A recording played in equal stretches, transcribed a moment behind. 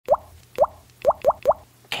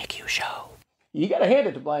You gotta hand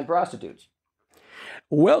it to blind prostitutes.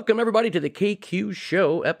 Welcome, everybody, to the KQ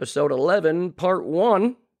Show, Episode 11, Part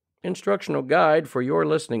 1, Instructional Guide for Your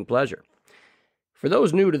Listening Pleasure. For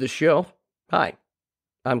those new to the show, hi,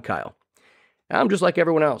 I'm Kyle. I'm just like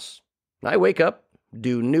everyone else. I wake up,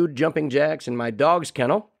 do nude jumping jacks in my dog's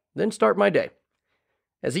kennel, then start my day.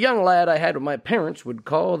 As a young lad, I had what my parents would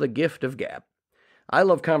call the gift of gab. I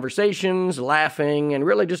love conversations, laughing, and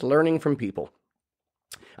really just learning from people.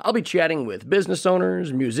 I'll be chatting with business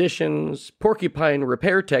owners, musicians, porcupine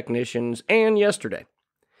repair technicians, and yesterday.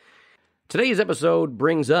 Today's episode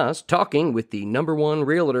brings us talking with the number one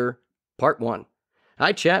realtor, Part 1.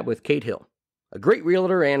 I chat with Kate Hill, a great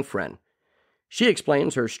realtor and friend. She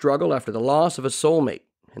explains her struggle after the loss of a soulmate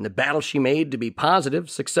and the battle she made to be positive,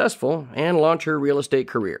 successful, and launch her real estate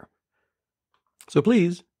career. So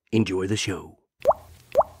please, enjoy the show.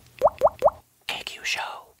 KQ Show.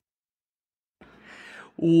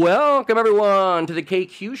 Welcome, everyone, to the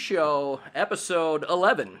KQ Show, Episode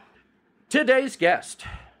 11. Today's guest,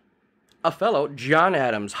 a fellow John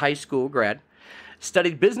Adams High School grad,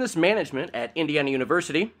 studied business management at Indiana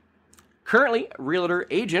University, currently realtor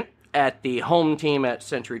agent at the home team at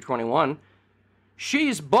Century 21.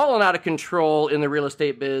 She's balling out of control in the real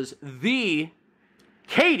estate biz, the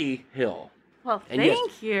Katie Hill. Well, and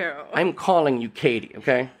thank you. I'm calling you Katie,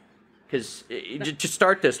 okay? Because to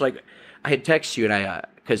start this, like, I had texted you, and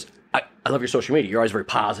because I love your social media. You're always very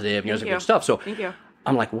positive, and you always have good stuff. So thank you.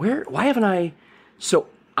 I'm like, why haven't I? So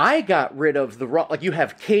I got rid of the wrong, like, you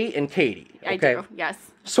have Kate and Katie, okay? I do, yes.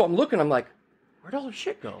 So I'm looking, I'm like, where'd all this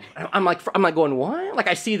shit go? I'm like going, what? Like,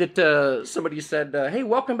 I see that somebody said, hey,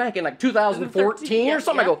 welcome back in like 2014 or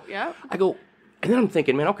something. I go, and then I'm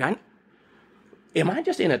thinking, man, okay, am I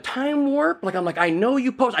just in a time warp? Like, I'm like, I know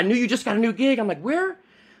you post, I knew you just got a new gig. I'm like, where?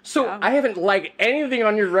 So I haven't liked anything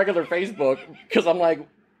on your regular Facebook because I'm like,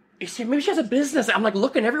 you see, maybe she has a business. I'm like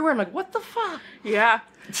looking everywhere. I'm like, what the fuck? Yeah.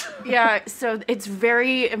 Yeah. So it's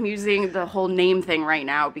very amusing, the whole name thing right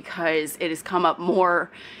now, because it has come up more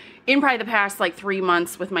in probably the past like 3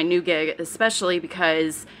 months with my new gig, especially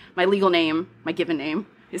because my legal name, my given name,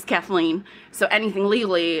 is Kathleen. So anything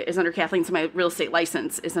legally is under Kathleen. So my real estate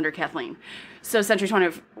license is under Kathleen. So Century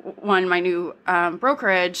 21, my new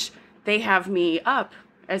brokerage, they have me up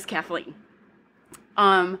as Kathleen.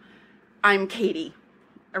 I'm Katie.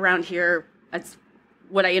 Around here, that's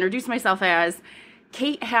what I introduce myself as.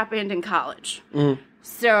 Kate happened in college.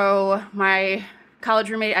 So my college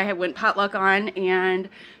roommate I went potluck on, and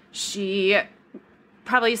she,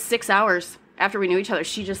 probably 6 hours after we knew each other,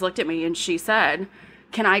 she just looked at me and she said,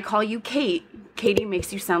 "Can I call you Kate? Katie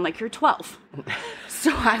makes you sound like you're 12.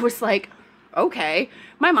 So I was like, okay.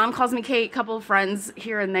 My mom calls me Kate, a couple of friends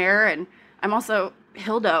here and there, and I'm also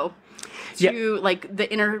Hildo to like the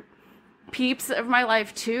inner peeps of my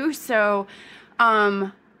life too. So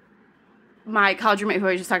my college roommate, who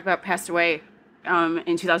I just talked about, passed away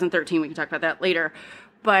in 2013. We can talk about that later.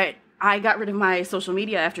 But I got rid of my social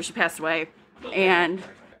media after she passed away, and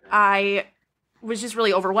I was just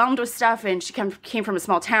really overwhelmed with stuff. And she came from a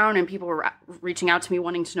small town, and people were reaching out to me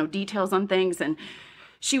wanting to know details on things, and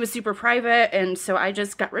she was super private, and so I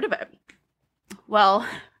just got rid of it. Well,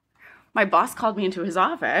 my boss called me into his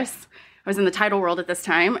office. I was in the title world at this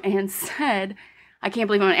time, and said, "I can't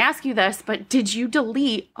believe I'm going to ask you this, but did you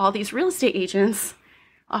delete all these real estate agents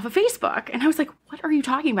off of Facebook?" And I was like, what are you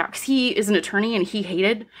talking about? Because he is an attorney and he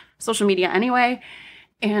hated social media anyway.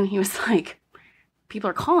 And he was like, people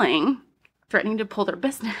are calling, threatening to pull their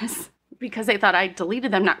business because they thought I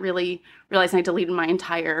deleted them, not really realizing I deleted my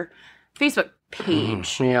entire Facebook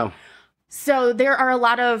page. Yeah. So there are a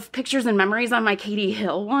lot of pictures and memories on my Katie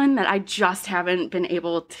Hill one that I just haven't been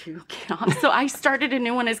able to get off. So I started a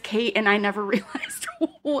new one as Kate, and I never realized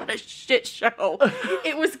what a shit show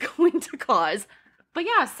it was going to cause. But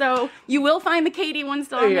yeah, so you will find the Katie one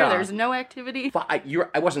still on there. There's no activity.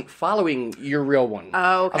 I wasn't following your real one.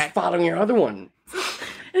 Oh, okay. I was following your other one.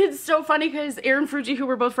 It's so funny because Aaron Fuji, who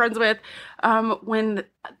we're both friends with, when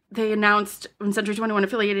they announced, when Century 21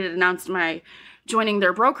 affiliated announced my joining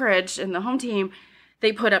their brokerage in the home team,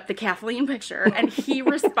 they put up the Kathleen picture, and he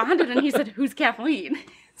responded and he said, "Who's Kathleen?"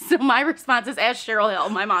 So my response is, "Ask Cheryl Hill."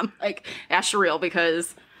 My mom, like, "Ask Cheryl,"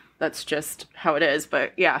 because that's just how it is.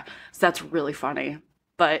 But yeah, so that's really funny.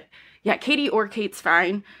 But yeah, Katie or Kate's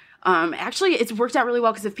fine. Actually, it's worked out really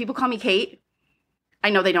well because if people call me Kate, I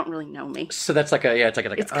know they don't really know me. So that's like She's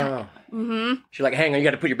like, hang on, you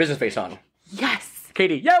got to put your business face on. Yes.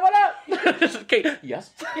 Katie, yeah, what up? This is Kate,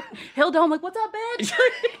 yes. Hildo, I'm like, what's up, bitch?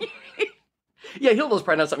 Yeah, Hildo's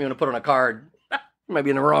probably not something you want to put on a card. Might be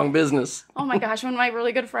in the wrong business. Oh my gosh, when my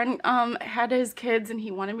really good friend had his kids and he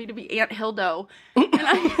wanted me to be Aunt Hildo. And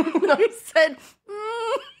I said,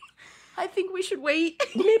 I think we should wait.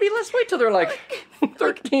 Maybe let's wait till they're like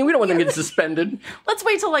 13. We don't want them to get suspended. Let's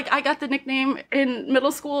wait till like I got the nickname in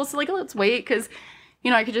middle school. So like, let's wait because,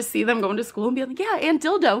 I could just see them going to school and be like, yeah, Aunt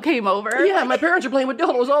Dildo came over. Yeah, my parents are playing with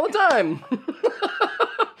dildos all the time.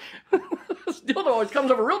 This dildo always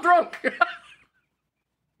comes over real drunk.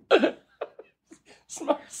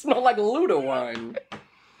 Smell like Luda wine.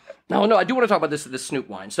 No, I do want to talk about this Snoop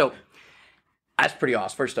wine. So that's pretty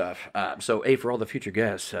awesome. First off, so for all the future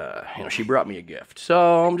guests, she brought me a gift.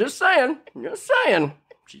 So I'm just saying,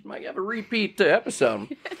 she might have a repeat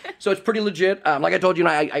episode. So it's pretty legit. Like I told you,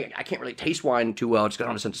 I can't really taste wine too well. Just got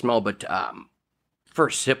on a sense of smell, but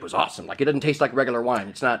first sip was awesome. Like it doesn't taste like regular wine.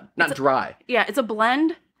 It's not dry. Yeah, it's a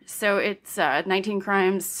blend. So it's 19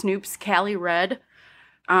 Crimes Snoop's Cali Red.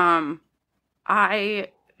 I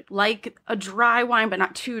like a dry wine, but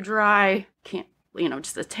not too dry. Can't,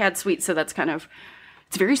 just a tad sweet. So that's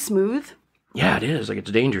it's very smooth. Yeah, it is. Like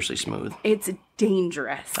it's dangerously smooth. It's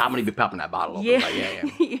dangerous. I'm going to be popping that bottle open.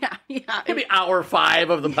 Yeah. Yeah. Maybe hour 5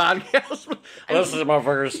 of the podcast. Listen,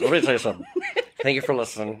 motherfuckers. Let me tell you something. Thank you for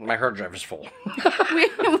listening. My hard drive is full.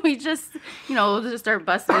 we just, we'll just start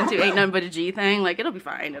busting into Ain't None But a G thing. Like, it'll be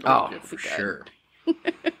fine. It'll be for good. sure.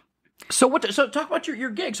 So talk about your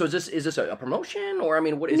gig. So is this a promotion or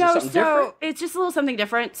what is this something different? It's just a little something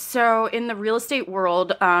different. So in the real estate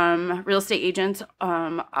world, real estate agents,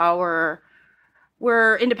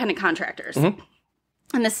 we're independent contractors. Mm-hmm.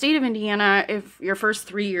 In the state of Indiana, if your first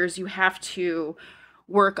 3 years, you have to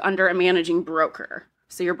work under a managing broker.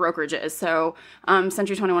 So your brokerage is. So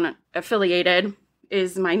Century 21 Affiliated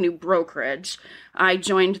is my new brokerage. I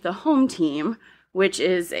joined the home team, which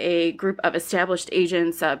is a group of established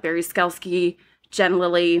agents, Barry Skelski, Jen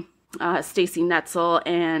Lilly, Stacy Netzel,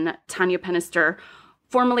 and Tanya Pennister,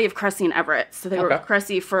 formerly of Cressy and Everett. So they were with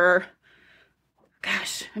Cressy for,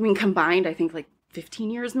 combined, I think like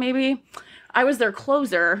 15 years maybe. I was their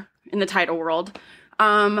closer in the title world.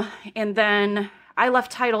 And then I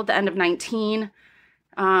left title at the end of 19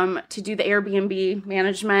 to do the Airbnb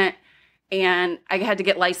management. And I had to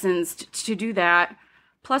get licensed to do that.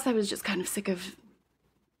 Plus, I was just kind of sick of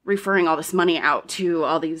referring all this money out to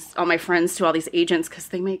all my friends, to all these agents, because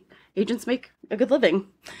agents make a good living.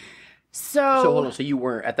 So hold on. So you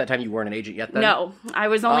weren't at that time. You weren't an agent yet. Then? No, I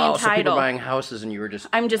was only in title. So people were buying houses, and you were just.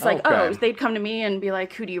 I'm just they'd come to me and be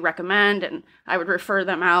like, "Who do you recommend?" And I would refer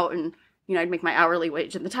them out, and I'd make my hourly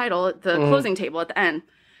wage in the title at the closing table at the end.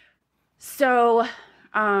 So,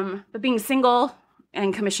 but being single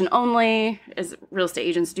and commission only, as real estate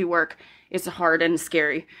agents do work, is hard and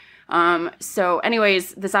scary. So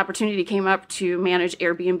anyways, this opportunity came up to manage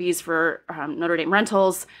Airbnbs for Notre Dame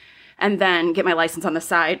Rentals and then get my license on the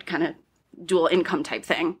side, kind of dual income type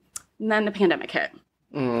thing. And then the pandemic hit.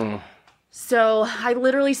 So I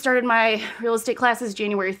literally started my real estate classes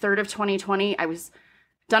January 3rd of 2020. I was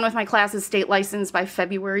done with my classes, state license by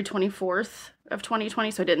February 24th of 2020.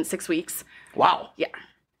 So I did it in 6 weeks. Wow. Yeah.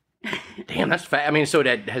 Damn, that's fast. So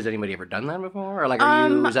has anybody ever done that before? Or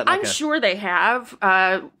I'm sure they have.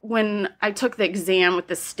 When I took the exam with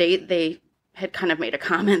the state, they had kind of made a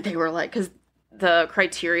comment. They were like, because the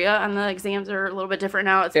criteria on the exams are a little bit different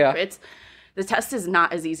now. It's the test is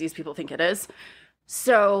not as easy as people think it is.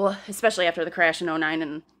 So, especially after the crash in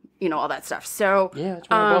 2009 and, all that stuff. So, yeah, that's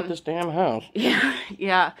why I bought this damn house.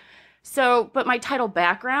 Yeah. So, but my title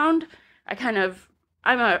background, I'm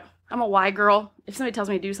a why girl. If somebody tells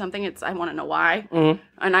me to do something, I want to know why. Mm-hmm.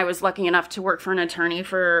 And I was lucky enough to work for an attorney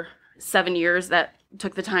for 7 years that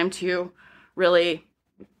took the time to really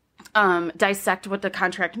dissect what the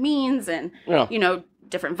contract means and,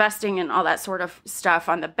 different vesting and all that sort of stuff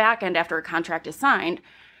on the back end after a contract is signed.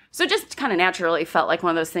 So it just kind of naturally felt like one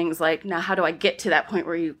of those things like, now how do I get to that point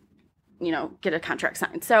where you get a contract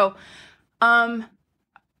signed? So probably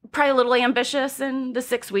a little ambitious in the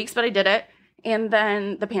 6 weeks, but I did it. And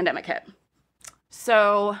then the pandemic hit.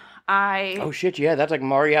 So Oh, shit, yeah. That's like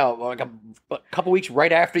Mario, like a couple weeks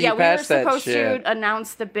right after you passed that shit. Yeah, we were supposed to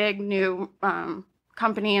announce the big new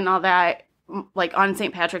company and all that, like on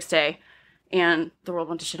St. Patrick's Day. And the world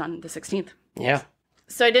went to shit on the 16th. Yeah.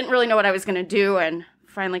 So I didn't really know what I was going to do and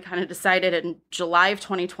finally kind of decided in July of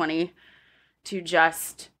 2020 to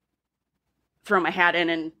just throw my hat in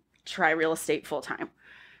and try real estate full time.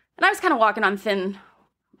 And I was kind of walking on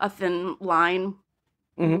a thin line,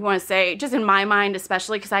 I want to say, just in my mind,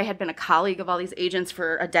 especially because I had been a colleague of all these agents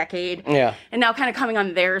for a decade. Yeah. And now kind of coming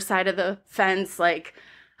on their side of the fence, like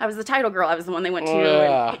I was the title girl. I was the one they went to.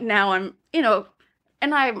 And now I'm,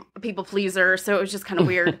 and I'm a people pleaser. So it was just kind of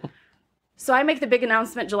weird. So I make the big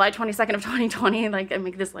announcement July 22nd of 2020. Like I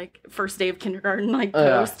make this like first day of kindergarten like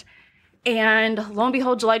post. And lo and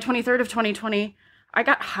behold, July 23rd of 2020, I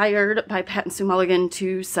got hired by Pat and Sue Mulligan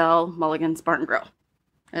to sell Mulligan's Barn and Grill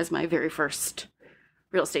as my very first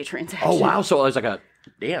real estate transaction. Oh, wow. So it's like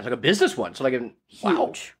a business one. So like, wow.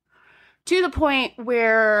 Huge. To the point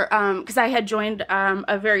where, because I had joined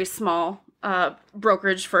a very small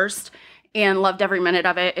brokerage first and loved every minute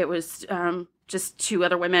of it. It was just 2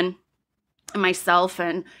 other women and myself.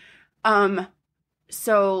 And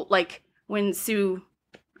so like when Sue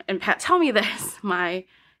and Pat tell me this, my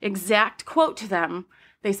exact quote to them,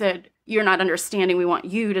 they said, "You're not understanding. We want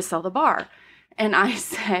you to sell the bar." And I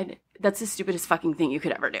said, "That's the stupidest fucking thing you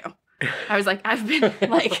could ever do." I was like, I've been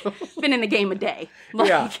been in the game a day.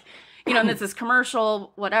 Like, you know, and this is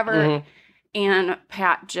commercial, whatever. Mm-hmm. And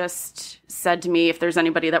Pat just said to me, if there's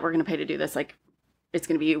anybody that we're going to pay to do this, like, it's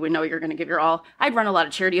going to be you. We know you're going to give your all. I'd run a lot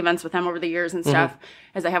of charity events with them over the years and stuff,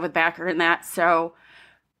 as I have with Backer and that. So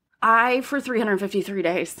I, for 353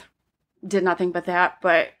 days, did nothing but that,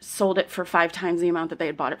 but sold it for 5 times the amount that they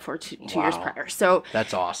had bought it for two years prior. So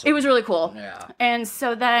that's awesome. It was really cool. Yeah. And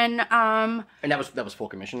so then, and that was full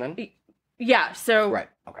commission then? Yeah. So right.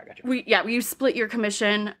 Okay, gotcha. You split your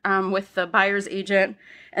commission with the buyer's agent,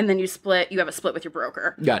 and then you have a split with your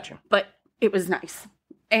broker. Gotcha. But it was nice.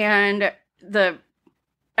 And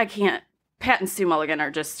Pat and Sue Mulligan are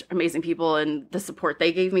just amazing people, and the support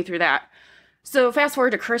they gave me through that. So fast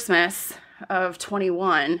forward to Christmas of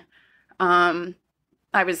 21, I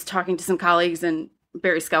was talking to some colleagues, and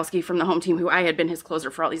Barry Skalski from the home team, who I had been his closer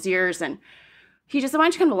for all these years, and he just said, "Why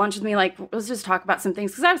don't you come to lunch with me? Like, let's just talk about some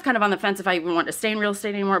things." Because I was kind of on the fence if I even wanted to stay in real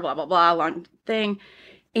estate anymore, blah, blah, blah, long thing.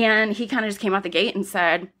 And he kind of just came out the gate and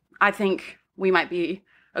said, "I think we might be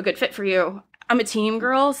a good fit for you. I'm a team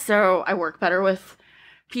girl, so I work better with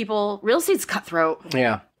people. Real estate's cutthroat."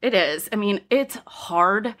 Yeah. It is. I mean, it's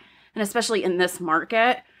hard, and especially in this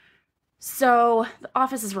market. So the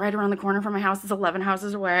office is right around the corner from my house. It's 11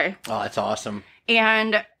 houses away. Oh, that's awesome.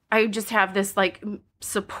 And I just have this like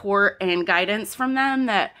support and guidance from them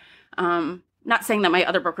that, not saying that my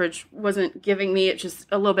other brokerage wasn't giving me, it's just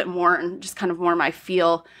a little bit more, and just kind of more my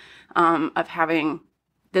feel of having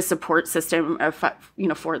this support system of,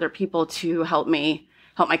 for other people to help my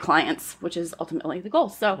clients, which is ultimately the goal.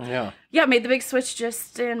 So yeah, made the big switch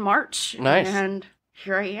just in March. Nice. And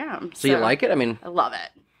here I am. So you like it? I mean, I love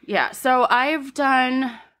it. Yeah. So I've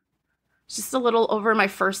done just a little over my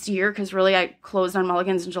first year, because really I closed on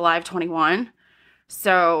Mulligan's in July of 21.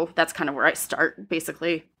 So that's kind of where I start,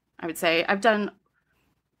 basically. I would say I've done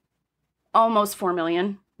almost 4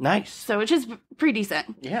 million. Nice. So which is pretty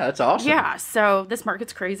decent. Yeah, that's awesome. Yeah. So this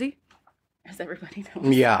market's crazy, as everybody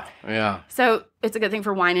knows. Yeah. Yeah. So it's a good thing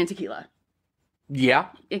for wine and tequila. Yeah.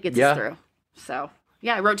 It gets us through. So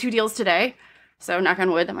yeah, I wrote 2 deals today. So knock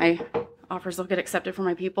on wood that my offers will get accepted for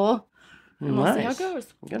my people. And we'll see how it goes.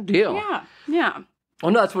 Good deal. Yeah. Yeah.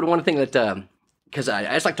 Well, no, that's one thing that, because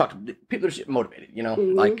I just like to talk to people that are motivated, you know?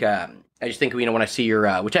 Mm-hmm. Like, I just think, when I see your,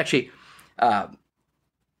 which actually,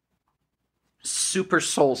 Super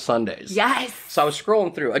Soul Sundays. Yes. So I was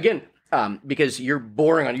scrolling through, again, because you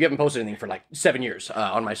haven't posted anything for like 7 years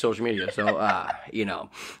on my social media. So,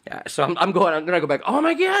 so I'm going to go back, oh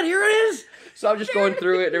my God, here it is. So I'm just going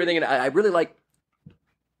through it and everything. And I really like,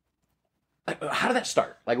 how did that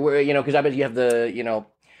start? Like, where, because I bet you have the,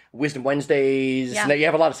 Wisdom Wednesdays. Yeah. You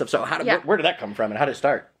have a lot of stuff. So where did that come from, and how did it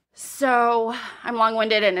start? So I'm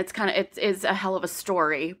long-winded, and it is a hell of a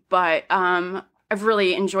story, but I've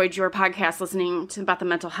really enjoyed your podcast, listening to about the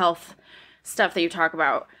mental health stuff that you talk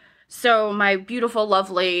about. So my beautiful,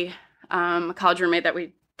 lovely college roommate that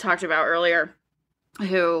we talked about earlier,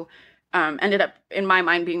 who ended up, in my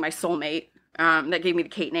mind, being my soulmate, that gave me the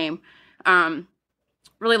Kate name.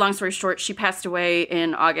 Really long story short, she passed away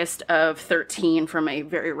in August of 13 from a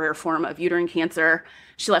very rare form of uterine cancer.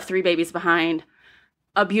 She left 3 babies behind,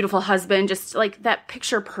 a beautiful husband, just like that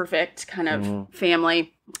picture perfect kind of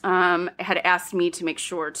family. Had asked me to make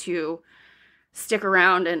sure to stick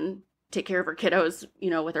around and take care of her kiddos,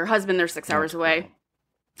 with her husband. They're 6 hours away.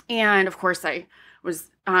 And of course I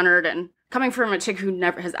was honored, and coming from a chick who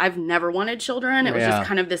I've never wanted children. It was just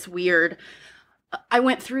kind of this weird, I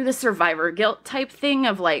went through the survivor guilt type thing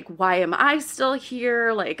of like, why am I still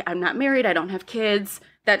here? Like, I'm not married. I don't have kids.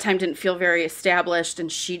 That time didn't feel very established.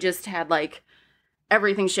 And she just had like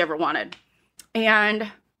everything she ever wanted.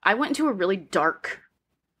 And I went into a really dark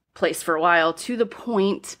place for a while, to the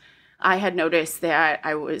point I had noticed that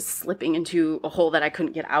I was slipping into a hole that I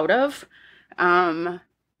couldn't get out of. And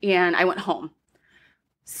I went home.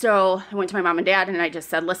 So I went to my mom and dad, and I just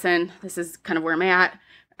said, listen, this is kind of where I'm at.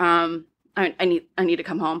 I need to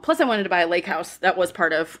come home. Plus, I wanted to buy a lake house. That was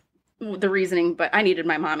part of the reasoning, but I needed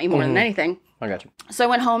my mommy more than anything. I got you. So I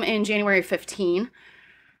went home in January 15.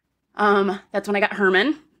 That's when I got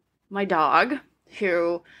Herman, my dog,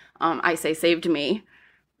 who I say saved me.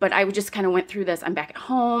 But I just kind of went through this. I'm back at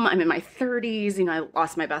home. I'm in my 30s. You know, I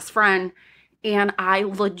lost my best friend. And I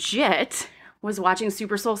legit was watching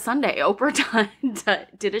Super Soul Sunday. Oprah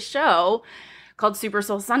did a show called Super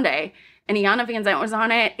Soul Sunday. And Iyanla Vanzant was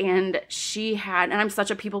on it. And and I'm such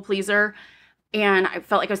a people pleaser. And I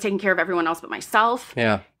felt like I was taking care of everyone else but myself.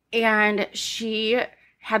 Yeah. And she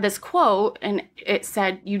had this quote, and it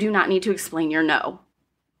said, "You do not need to explain your no."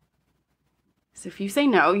 So if you say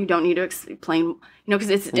no, you don't need to explain, you know, because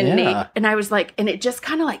it's innate. And I was like, and it just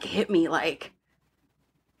kind of like hit me like,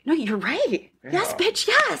 no, you're right. Yeah. Yes, bitch,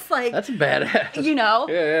 yes. Like, that's badass. You know?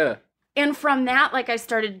 Yeah. And from that, like, I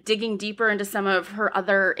started digging deeper into some of her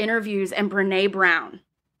other interviews. And Brene Brown,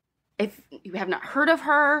 if you have not heard of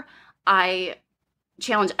her, I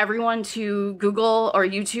challenge everyone to Google or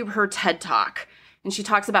YouTube her TED Talk. And she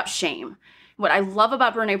talks about shame. What I love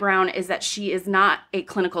about Brene Brown is that she is not a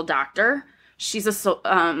clinical doctor. She's a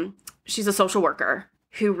social worker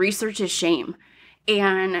who researches shame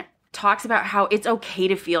and talks about how it's okay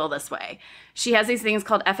to feel this way. She has these things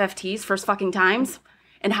called FFTs, first fucking times,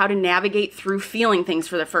 and how to navigate through feeling things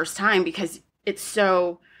for the first time because it's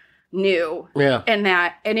so new. Yeah. And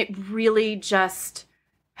it really just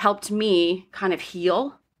helped me kind of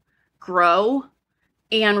heal, grow,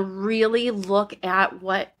 and really look at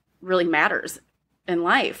what really matters in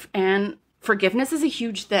life. And forgiveness is a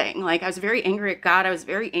huge thing. Like, I was very angry at God. I was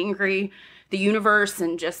very angry, the universe,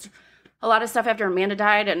 and just a lot of stuff after Amanda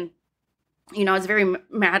died. And, you know, I was very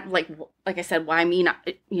mad, like I said, why me not,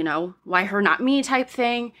 you know, why her, not me type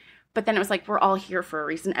thing. But then it was like, we're all here for a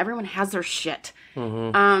reason. Everyone has their shit.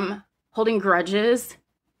 Holding grudges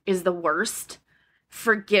is the worst.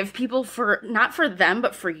 Forgive people not for them,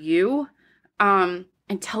 but for you. And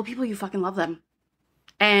tell people you fucking love them.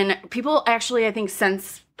 And people actually, I think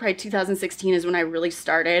since probably 2016 is when I really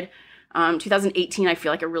started. 2018, I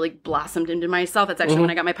feel like I really blossomed into myself. That's actually when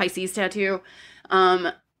I got my Pisces tattoo.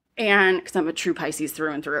 And because I'm a true Pisces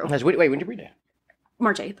through and through. Wait, when's your birthday?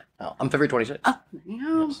 March 8th. Oh, I'm February 26th. Oh,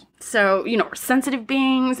 yeah. Yes. So, you know, we're sensitive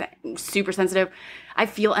beings, super sensitive. I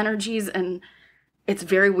feel energies and it's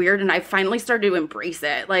very weird. And I finally started to embrace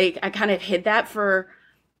it. Like, I kind of hid that for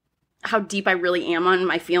how deep I really am on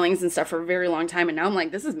my feelings and stuff for a very long time. And now I'm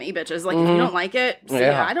like, this is me, bitches. Like, if you don't like it,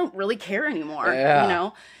 I don't really care anymore. Yeah. You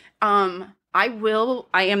know? I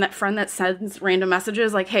am that friend that sends random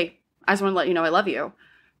messages like, hey, I just want to let you know I love you.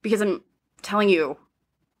 Because I'm telling you,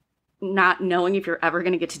 not knowing if you're ever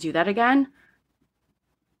going to get to do that again.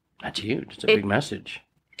 That's huge. It's a big message.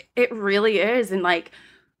 It really is. And like,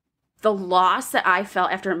 the loss that I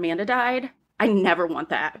felt after Amanda died, I never want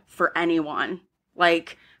that for anyone.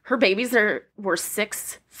 Like, her babies were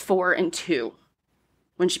 6, 4, and 2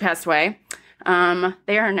 when she passed away.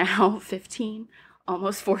 They are now 15,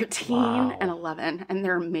 almost 14, and 11, and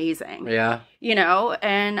they're amazing. Yeah. You know,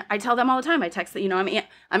 and I tell them all the time. I text that, you know,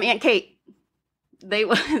 I'm Aunt Kate. They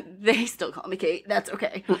still call me Kate. That's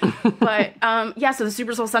okay. But yeah, so the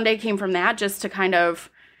Super Soul Sunday came from that, just to kind of,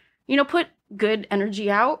 you know, put good energy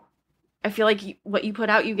out. I feel like what you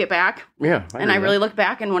put out, you get back. Yeah. I really look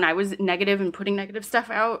back, and when I was negative and putting negative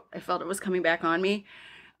stuff out, I felt it was coming back on me.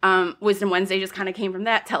 Wisdom Wednesday just kind of came from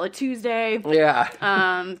that. Tell It Tuesday. Yeah.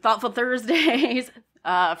 Thoughtful Thursdays.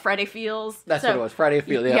 Friday Feels. That's what it was. Friday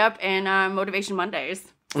Feels, yeah. Yep. And Motivation Mondays.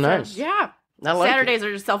 Nice. So, yeah. Saturdays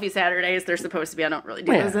are just selfie Saturdays. They're supposed to be. I don't really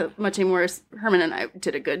do those much anymore. Herman and I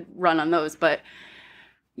did a good run on those. But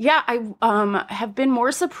yeah, I have been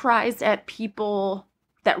more surprised at people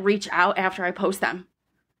that reach out after I post them.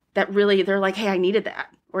 That really, they're like, hey, I needed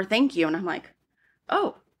that. Or thank you. And I'm like,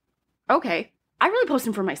 oh, okay. I really post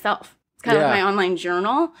them for myself. It's kind of like my online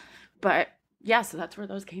journal. But yeah, so that's where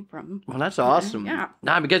those came from. Well, that's awesome. Yeah.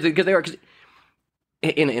 Nah, because they are...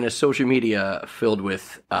 In a social media filled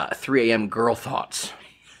with 3 a.m. girl thoughts,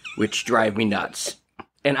 which drive me nuts.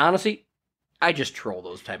 And honestly, I just troll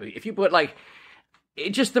those type of... If you put, like,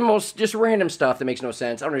 just the most... Just random stuff that makes no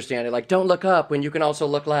sense. I don't understand it. Like, don't look up when you can also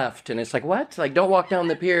look left. And it's like, what? Like, don't walk down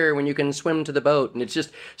the pier when you can swim to the boat. And it's just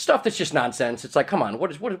stuff that's just nonsense. It's like, come on, what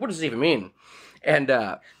does this even mean? And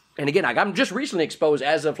again, I'm just recently exposed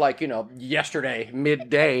as of, like, you know, yesterday,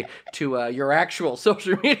 midday, to your actual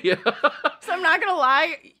social media. So I'm not going to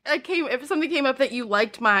lie. If something came up that you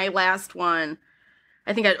liked my last one,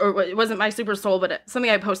 I think or it wasn't my Super Soul, but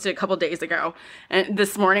something I posted a couple days ago and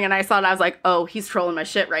this morning, and I saw it, I was like, oh, he's trolling my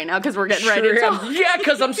shit right now because we're getting ready to talk. Yeah,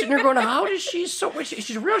 because I'm sitting there going, how does she's real.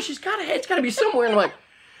 It's got to be somewhere. And I'm like,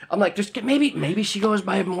 I'm like, maybe she goes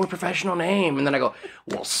by a more professional name. And then I go,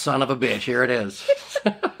 well, son of a bitch, here it is.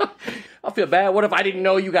 I'll feel bad. What if I didn't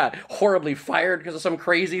know you got horribly fired because of some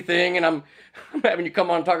crazy thing and I'm having you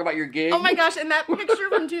come on and talk about your gig? Oh my gosh, and that picture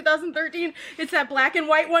from 2013, it's that black and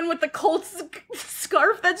white one with the Colts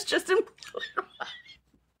scarf that's just in...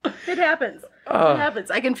 It happens. It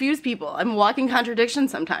happens. I confuse people. I'm a walking contradiction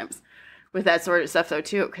sometimes with that sort of stuff, though,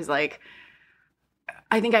 too. Because, like,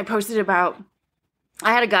 I think I posted about...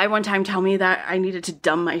 I had a guy one time tell me that I needed to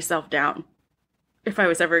dumb myself down if I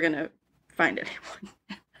was ever going to find anyone.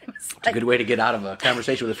 It's a good way to get out of a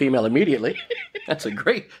conversation with a female immediately. It's a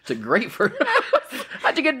great for...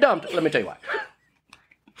 How'd you get dumped? Let me tell you why.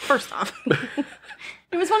 First off,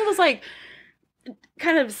 it was one of those, like,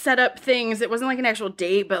 kind of set up things. It wasn't like an actual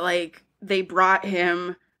date, but, like, they brought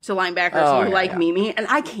him to linebackers who like Mimi, and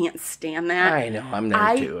I can't stand that. I know. I'm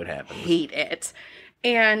there, too. It happens. I hate it.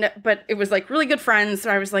 But it was, like, really good friends, so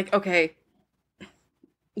I was like, okay,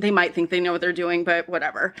 they might think they know what they're doing, but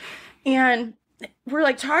whatever. And... we're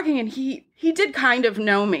like talking and he did kind of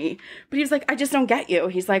know me, but he was like, I just don't get you.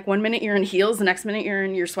 He's like, 1 minute you're in heels, the next minute you're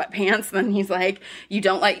in your sweatpants. Then he's like,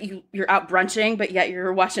 you're out brunching, but yet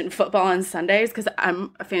you're watching football on Sundays. Because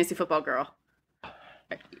I'm a fantasy football girl.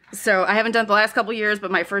 So I haven't done it the last couple years, but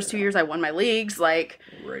my first 2 years I won my leagues. Like,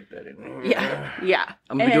 write that in. Yeah.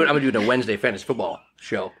 I'm gonna be doing a Wednesday fantasy football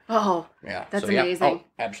show. Oh, yeah, that's amazing. Oh,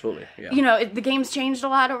 absolutely. Yeah. You know, the game's changed a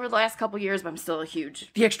lot over the last couple years, but I'm still a huge.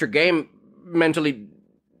 The extra game mentally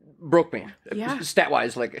broke me. Yeah.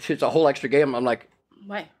 Stat-wise, like, it's a whole extra game. I'm like...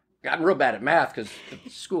 Why? I'm real bad at math because the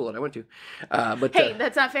school that I went to. But hey,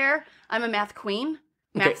 that's not fair. I'm a math queen.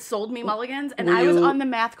 Math sold me mulligans, and I was on the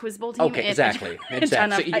math quiz bowl team. Okay, exactly.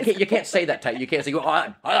 So you can't say that type. You can't say, well,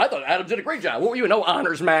 I thought Adam did a great job. What were you? No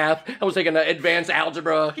honors math. I was taking advanced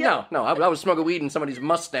algebra. Yeah. No, I was smoking weed in somebody's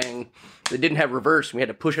Mustang that didn't have reverse, and we had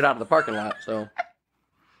to push it out of the parking lot, so...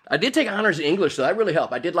 I did take honors in English, so that really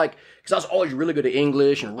helped. I did, like, because I was always really good at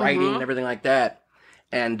English and writing and everything like that.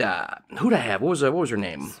 And who'd I have? What was her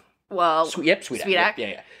name? Well, Sweetak.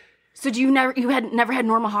 Yeah. So you had never had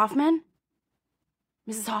Norma Hoffman?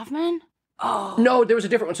 Mrs. Hoffman? Oh. No, there was a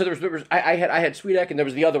different one. So there was I had Sweetak and there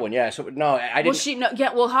was the other one. Yeah. So no, I didn't.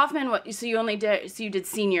 Well, Hoffman. So you did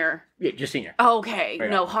senior. Yeah, just senior. Oh, okay. Right.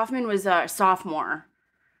 No, Hoffman was sophomore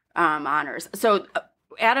honors. So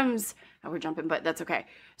Adams. Oh, we're jumping, but that's okay.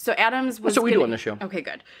 So Adams was... So we do on the show. Okay,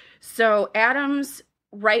 good. So Adams,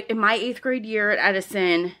 right in my 8th grade year at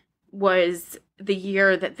Edison, was the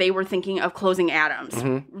year that they were thinking of closing Adams.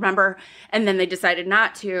 Mm-hmm. Remember? And then they decided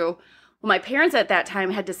not to. Well, my parents at that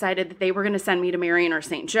time had decided that they were going to send me to Marion or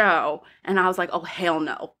St. Joe. And I was like, oh, hell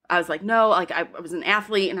no. I was like, no. Like, I was an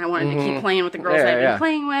athlete, and I wanted to keep playing with the girls I'd been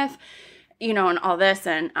playing with, you know, and all this.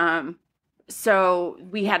 And so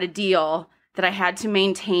we had a deal that I had to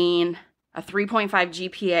maintain a 3.5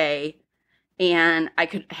 GPA, and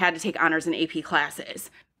I had to take honors in AP classes.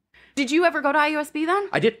 Did you ever go to IUSB then?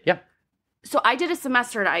 I did, yeah. So I did a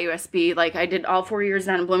semester at IUSB. Like, I did all 4 years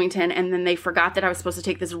down in Bloomington, and then they forgot that I was supposed to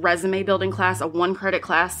take this resume building class, a 1-credit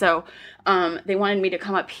class. So they wanted me to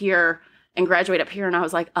come up here and graduate up here, and I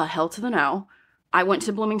was like, hell to the no. I went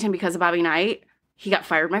to Bloomington because of Bobby Knight. He got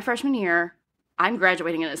fired my freshman year. I'm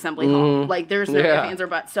graduating in Assembly Hall. Like, there's no ifs, ands, or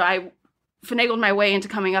buts. So I finagled my way into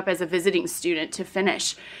coming up as a visiting student to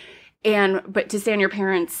finish. But to stay on your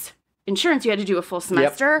parents' insurance, you had to do a full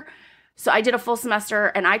semester. Yep. So I did a full semester,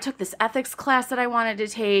 and I took this ethics class that I wanted to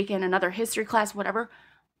take and another history class, whatever.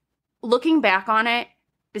 Looking back on it,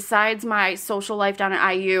 besides my social life down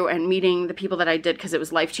at IU and meeting the people that I did, because it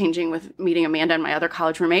was life-changing with meeting Amanda and my other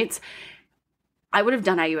college roommates, I would have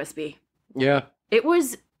done IUSB. Yeah. It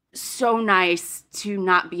was so nice to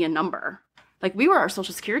not be a number. Like, we were our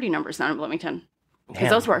social security numbers down in Bloomington.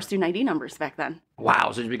 Because those were our student ID numbers back then.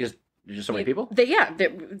 Wow. So because there's just so many people?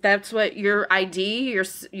 That's what your ID,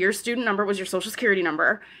 your student number was your social security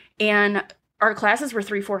number. And our classes were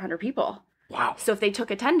 300-400 people. Wow. So if they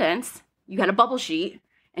took attendance, you had a bubble sheet,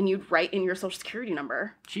 and you'd write in your social security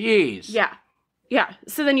number. Jeez. Yeah. Yeah.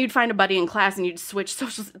 So then you'd find a buddy in class, and you'd switch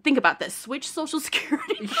social... Think about this. Switch social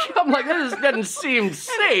security. I'm like, that doesn't seem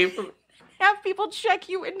safe. Have people check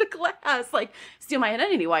you into class, like steal my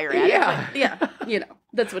identity while you're at it. But yeah, you know,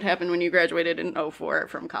 that's what happened when you graduated in 2004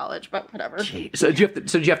 from college. But whatever. Jeez. So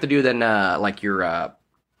did you have to do then like your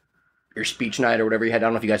speech night or whatever you had? I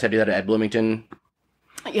don't know if you guys had to do that at Bloomington.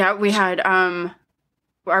 Yeah, we had our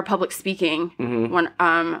public speaking when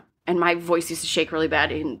and my voice used to shake really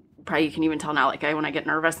bad, and probably you can even tell now, like when I get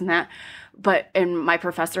nervous and that. And my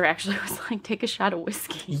professor actually was like, "Take a shot of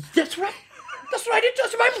whiskey." That's right. That's what I did.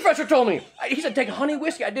 That's what my professor told me. He said, take honey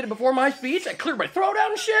whiskey. I did it before my speech. I cleared my throat out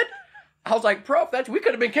and shit. I was like, Prof, we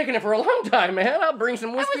could have been kicking it for a long time, man. I'll bring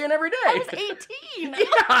some whiskey in every day. I was 18. Yeah,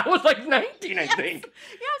 I was like 19, I think.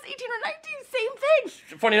 Yeah, I was 18 or 19, same thing.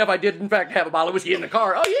 Funny enough, I did, in fact, have a bottle of whiskey in the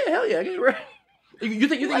car. Oh, yeah, hell yeah. You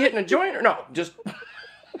think you're hitting a joint or no? Just...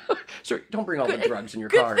 Sir, don't bring all the drugs in your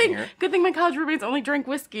car in here. Good thing my college roommates only drink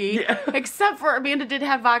whiskey. Yeah. Except for Amanda did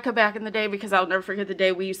have vodka back in the day because I'll never forget the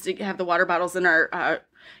day we used to have the water bottles in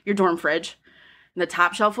your dorm fridge. And the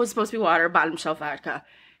top shelf was supposed to be water, bottom shelf vodka.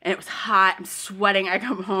 And it was hot. I'm sweating. I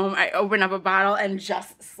come home. I open up a bottle and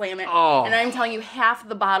just slam it. Oh. And I'm telling you, half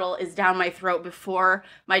the bottle is down my throat before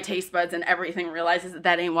my taste buds and everything realizes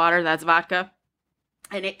that ain't water, that's vodka.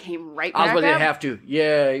 And it came right back up. I was going to have to.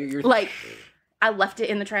 Yeah. You're... Like... I left it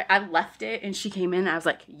in the tray. I left it, and she came in, and I was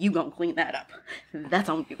like, you gonna clean that up. That's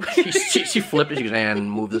on you. she flipped it. She goes,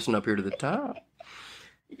 and move this one up here to the top.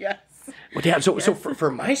 Yes. Well, yeah, so for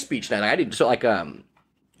my speech night, I did, so like, at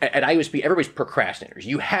IUSP, everybody's procrastinators.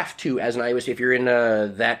 You have to, as an IUSP, if you're in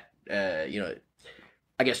I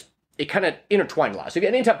guess it kind of intertwined a lot. So if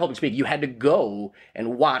anytime public speaking, you had to go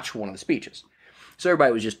and watch one of the speeches. So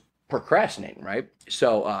everybody was just procrastinating, right?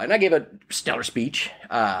 So, and I gave a stellar speech.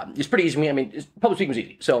 It's pretty easy for me. I mean, public speaking was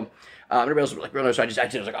easy. So, everybody else was like, real nice. So I was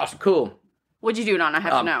like, awesome, cool. What'd you do it on? I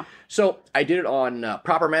have to know. So I did it on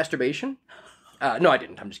proper masturbation. No, I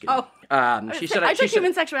didn't. I'm just kidding. Oh. She said I took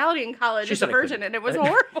human sexuality in college as a virgin, and it was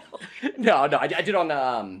horrible. No, I did it on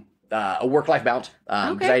a work-life balance.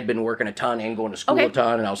 Because I had been working a ton and going to school a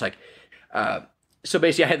ton, and I was like, so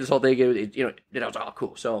basically I had this whole thing, and I was like, oh,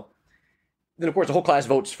 cool. So then, of course, the whole class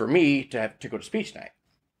votes for me to go to speech night.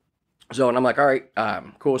 So, and I'm like, all right,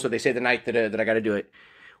 cool. So they say the night that I got to do it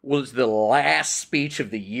was the last speech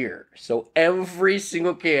of the year. So every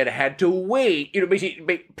single kid had to wait,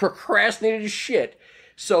 basically procrastinated as shit.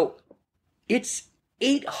 So it's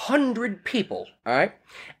 800 people, all right?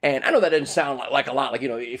 And I know that doesn't sound like a lot, like,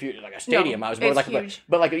 if you're like a stadium, I was more like, huge.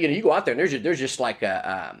 But like, you go out there and there's just like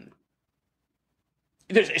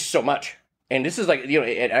there's so much. And this is like,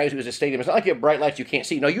 it was a stadium. It's not like you have bright lights you can't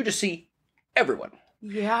see. No, you just see everyone.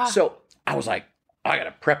 Yeah. So I was like, I got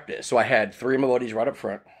to prep this. So I had 3 of my buddies right up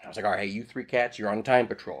front. I was like, all right, hey, you 3 cats, you're on time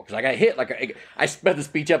patrol. Because I got hit. Like, I sped the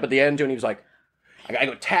speech up at the end, too, and he was like, I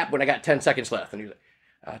go tap when I got 10 seconds left. And he was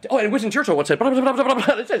like, and Winston Churchill once said, blah, blah, blah, blah, blah,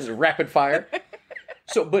 blah. It says rapid fire.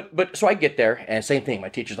 So, so I get there, and same thing. My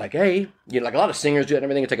teacher's like, hey, like a lot of singers do that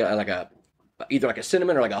and everything. It's like either like a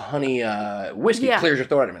cinnamon or like a honey whiskey clears your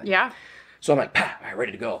throat and everything. Yeah. So I'm like, all right,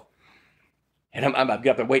 ready to go. And I'm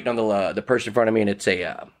get up and waiting on the person in front of me, and it's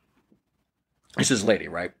this lady,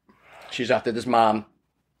 right? She's out there, this mom,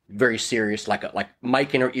 very serious, like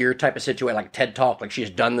mic in her ear type of situation, like TED Talk, like she's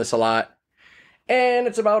done this a lot. And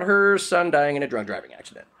it's about her son dying in a drunk driving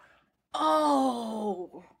accident.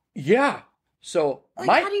 Oh. Yeah. So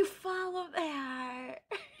how do you follow that?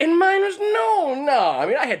 And mine was no. I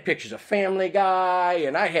mean, I had pictures of Family Guy,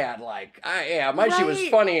 and I had she was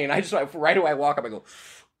funny, and I just right away I walk up, I go,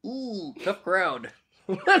 ooh, tough crowd.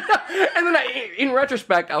 And then in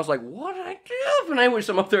retrospect, I was like, what did I do? And I was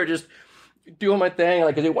up there just doing my thing.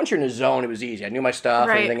 Like, because once you're in the zone, it was easy. I knew my stuff,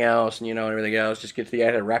 and everything else, and everything else. Just get to the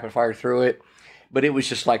end and rapid fire through it. But it was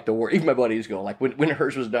just like the worst. Even my buddies go, like, when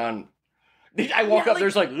hers was done, I walk up,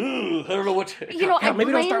 there's like, ooh, I don't know what to... I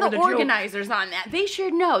blame the organizers on that. They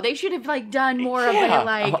should know. They should have, done more of it,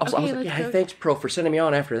 I was like, hey, thanks, Pro, for sending me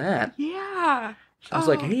on after that. Yeah. So I was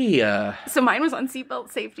like, hey, So mine was on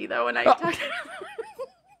seatbelt safety, though, and I talked...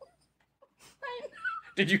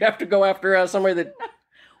 Did you have to go after somebody that...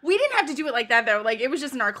 We didn't have to do it like that, though. Like, it was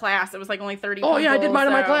just in our class. It was, only 30 people. Oh, yeah, I did mine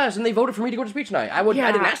in my class, and they voted for me to go to speech night. I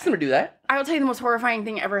didn't ask them to do that. I will tell you the most horrifying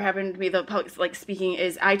thing ever happened to me, the public, speaking,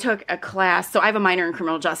 is I took a class. So I have a minor in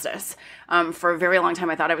criminal justice. For a very long time,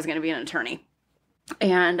 I thought I was going to be an attorney.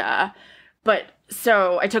 And,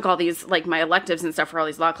 so I took all these, my electives and stuff for all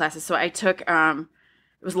these law classes. So I took, it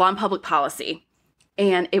was law and public policy.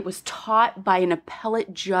 And it was taught by an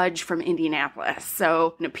appellate judge from Indianapolis.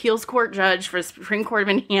 So an appeals court judge for the Supreme Court of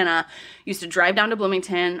Indiana used to drive down to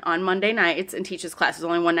Bloomington on Monday nights and teach his classes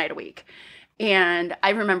only one night a week. And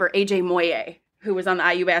I remember AJ Moye, who was on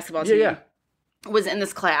the IU basketball team, was in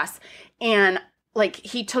this class. And,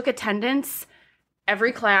 he took attendance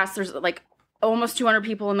every class. There's, almost 200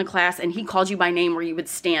 people in the class, and he called you by name where you would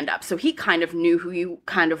stand up. So he kind of knew who you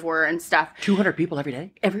kind of were and stuff. 200 people every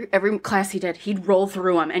day? Every class he did, he'd roll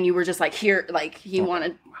through them, and you were just here, he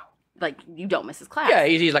wanted, you don't miss his class. Yeah,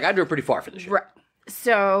 he's like, I drove pretty far for this shit. Right.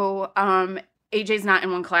 So, AJ's not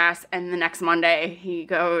in one class, and the next Monday, he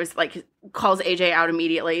goes, calls AJ out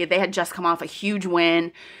immediately. They had just come off a huge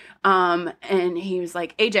win, and he was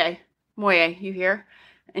like, AJ, Moye, you here?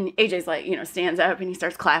 And AJ's stands up, and he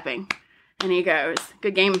starts clapping. And he goes,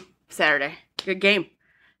 good game, Saturday. Good game.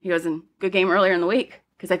 He goes, and good game earlier in the week.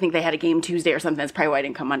 Because I think they had a game Tuesday or something. That's probably why I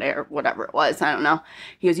didn't come Monday or whatever it was. I don't know.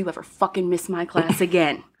 He goes, you ever fucking miss my class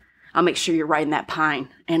again, I'll make sure you're riding that pine.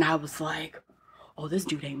 And I was like, oh, this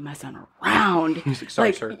dude ain't messing around. He's like,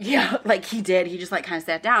 sorry, sir. Yeah, like he did. He just like kind of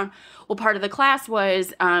sat down. Well, part of the class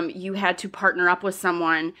was you had to partner up with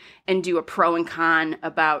someone and do a pro and con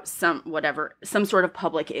about some sort of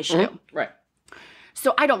public issue. Mm-hmm. Right.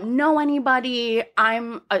 So I don't know anybody.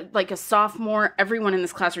 I'm like a sophomore. Everyone in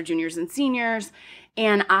this class are juniors and seniors.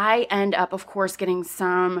 And I end up, of course, getting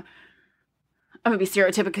I'm going to be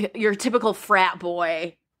stereotypical, your typical frat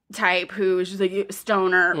boy type who's just like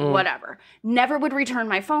stoner, whatever. Never would return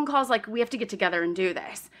my phone calls. Like, we have to get together and do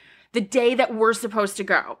this. The day that we're supposed to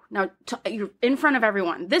go. Now, you're in front of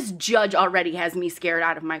everyone. This judge already has me scared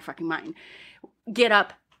out of my fucking mind. Get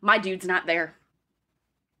up. My dude's not there.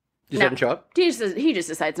 He doesn't show up? He just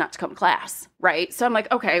decides not to come to class, right? So I'm like,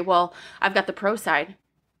 okay, well, I've got the pro side.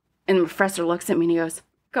 And the professor looks at me and he goes,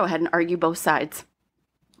 go ahead and argue both sides.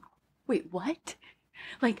 Wait, what?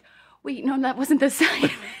 Like, wait, no, that wasn't the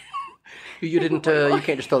side. You didn't, you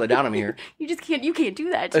can't just throw that down on me here. You can't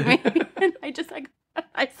do that to me. And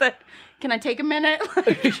I said, can I take a minute?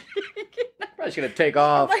 Probably just going to take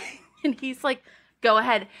off. And he's like, go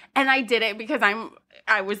ahead. And I did it because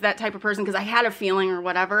I was that type of person because I had a feeling or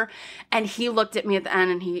whatever. And he looked at me at the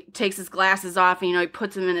end and he takes his glasses off and, he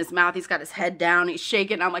puts them in his mouth. He's got his head down. He's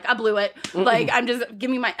shaking. I'm like, I blew it. Like, give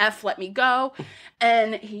me my F, let me go.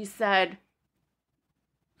 And he said,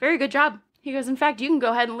 very good job. He goes, in fact, you can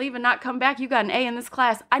go ahead and leave and not come back. You got an A in this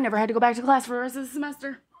class. I never had to go back to class for the rest of the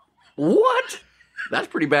semester. What? That's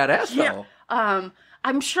pretty badass, though. Yeah.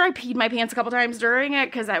 I'm sure I peed my pants a couple times during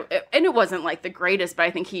it and it wasn't like the greatest, but I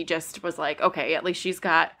think he just was like, okay, at least she's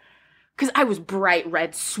got, because I was bright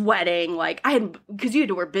red sweating, like because you had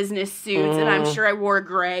to wear business suits and I'm sure I wore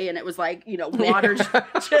gray and it was like, water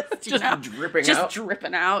just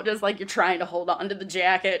dripping out, just like you're trying to hold on to the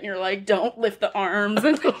jacket and you're like, don't lift the arms.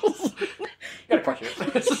 And gotta crush it.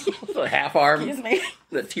 The half arm. Excuse me.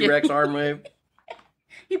 The T-Rex arm wave.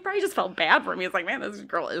 He probably just felt bad for me. He's like, man, this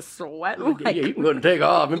girl is sweating. Yeah, you can go and take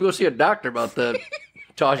off. Maybe go see a doctor about that.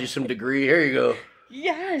 Toss you some degree. Here you go.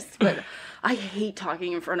 Yes, but I hate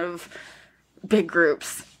talking in front of big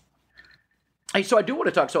groups. Hey, so I do want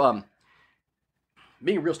to talk. So,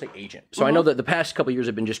 being a real estate agent. So I know that the past couple of years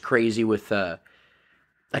have been just crazy with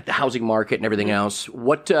like the housing market and everything else.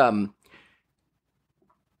 What? I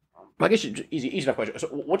guess easy enough question. So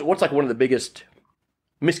what's like one of the biggest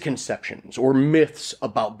misconceptions or myths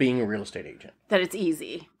about being a real estate agent? That it's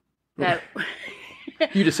easy. That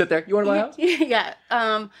you just sit there. You want to buy a house? Yeah.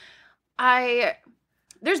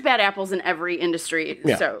 There's bad apples in every industry.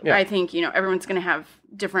 Yeah, so yeah. I think, everyone's going to have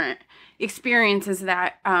different experiences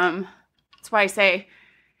that, that's why I say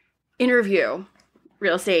interview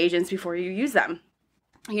real estate agents before you use them.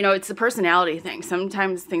 It's the personality thing.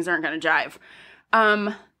 Sometimes things aren't going to jive.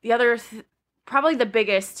 The other, probably the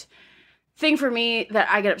biggest thing for me that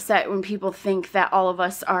I get upset when people think that all of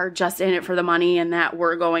us are just in it for the money and that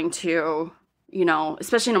we're going to,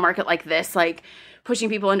 especially in a market like this, like pushing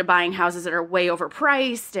people into buying houses that are way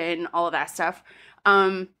overpriced and all of that stuff.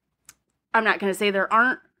 I'm not going to say there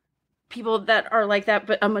aren't people that are like that,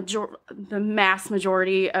 but the mass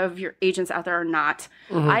majority of your agents out there are not.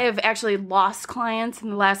 I have actually lost clients in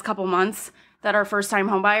the last couple months that are first-time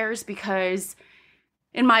home buyers because,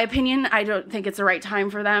 in my opinion, I don't think it's the right time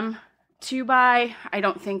for them to buy. I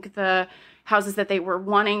don't think the houses that they were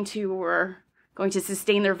wanting to were going to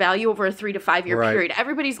sustain their value over a 3 to 5 year period.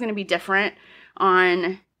 Everybody's going to be different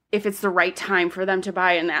on if it's the right time for them to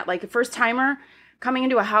buy in that. Like a first timer coming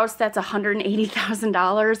into a house that's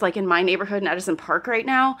 $180,000, like in my neighborhood in Edison Park right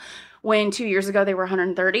now, when 2 years ago they were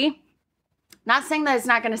 $130,000. Not saying that it's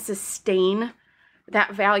not going to sustain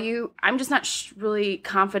that value. I'm just not really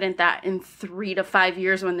confident that in 3 to 5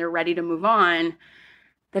 years when they're ready to move on,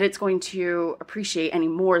 that it's going to appreciate any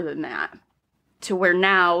more than that, to where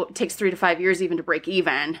now it takes 3 to 5 years even to break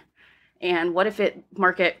even. And what if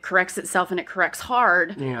market corrects itself and it corrects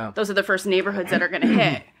hard? Yeah. Those are the first neighborhoods that are going to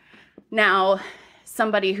hit. Now,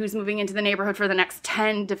 somebody who's moving into the neighborhood for the next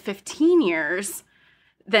 10 to 15 years,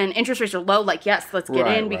 then interest rates are low. Like, yes, let's get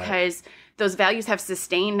in because those values have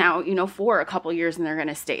sustained now, for a couple years and they're going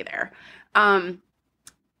to stay there.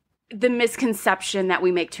 The misconception that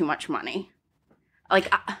we make too much money.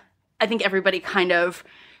 Like, I think everybody kind of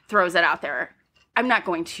throws it out there. I'm not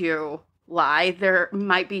going to lie. There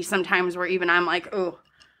might be some times where even I'm like, oh,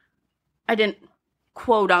 I didn't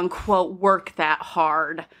quote unquote work that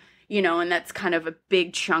hard, and that's kind of a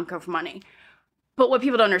big chunk of money. But what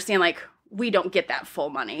people don't understand, like, we don't get that full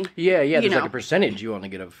money. Yeah. There's like a percentage you only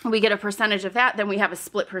get of. We get a percentage of that. Then we have a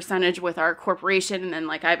split percentage with our corporation. And then,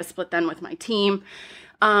 like, I have a split then with my team.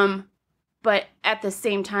 But at the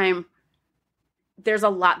same time, there's a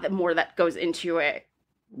lot more that goes into it.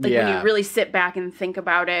 Like, when you really sit back and think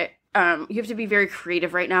about it, you have to be very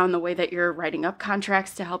creative right now in the way that you're writing up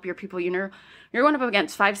contracts to help your people. You know, you're going up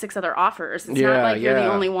against 5-6 other offers. It's not like you're the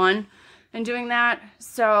only one in doing that.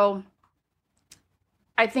 So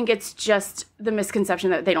I think it's just the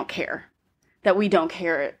misconception that they don't care, that we don't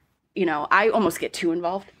care. You know, I almost get too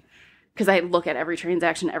involved because I look at every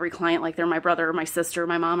transaction, every client like they're my brother or my sister,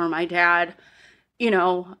 my mom or my dad. You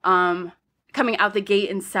know, coming out the gate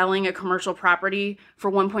and selling a commercial property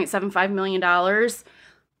for $1.75 million,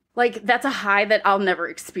 like, that's a high that I'll never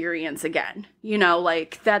experience again. You know,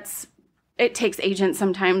 like, it takes agents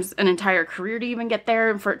sometimes an entire career to even get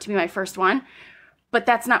there and for it to be my first one. But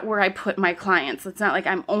that's not where I put my clients. It's not like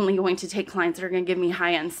I'm only going to take clients that are going to give me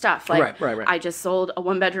high-end stuff. Like, right. I just sold a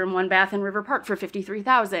 1-bedroom, 1-bath in River Park for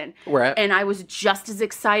 $53,000. Right. And I was just as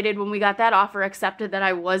excited when we got that offer accepted that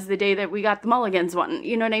I was the day that we got the Mulligans one.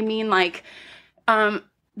 You know what I mean? Like, the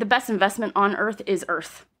best investment on earth is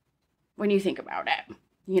earth when you think about it.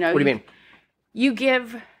 You know, what do you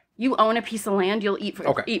mean? You own a piece of land, you'll eat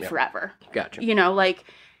forever. Gotcha. You know, like,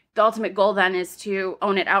 the ultimate goal then is to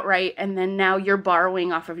own it outright, and then now you're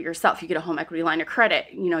borrowing off of yourself. You get a home equity line of credit.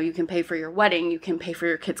 You know, you can pay for your wedding, you can pay for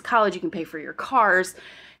your kids' college, you can pay for your cars,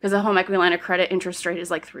 because a home equity line of credit interest rate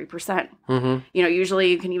is like 3%. Mm-hmm. You know,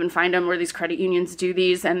 usually you can even find them where these credit unions do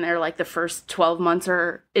these, and they're like the first 12 months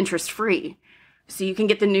are interest-free. So you can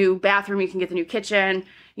get the new bathroom, you can get the new kitchen,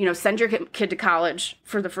 you know, send your kid to college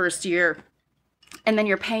for the first year, and then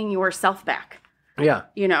you're paying yourself back. Yeah.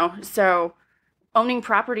 You know, so owning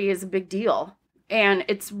property is a big deal. And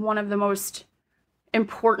it's one of the most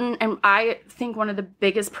important, and I think one of the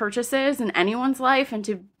biggest purchases in anyone's life. And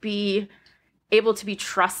to be able to be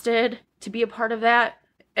trusted to be a part of that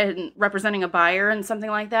and representing a buyer and something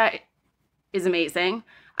like that is amazing.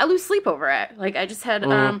 I lose sleep over it. Like, I just had,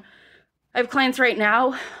 I have clients right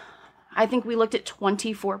now. I think we looked at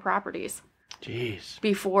 24 properties. Jeez.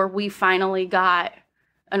 Before we finally got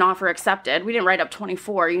an offer accepted. We didn't write up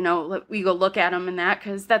 24, you know, we go look at them and that,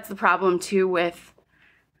 because that's the problem too with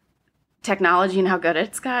technology and how good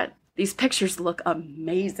it's got. These pictures look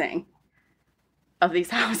amazing of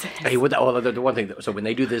these houses. Hey, the one thing, so when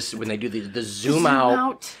they do this, the zoom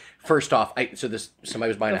out. First off, somebody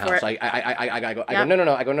was buying a house. I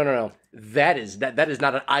go, no. That is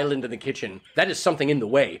not an island in the kitchen. That is something in the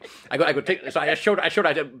way. I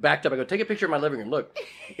backed up. I go, take a picture of my living room. Look,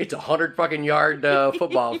 it's 100 fucking yard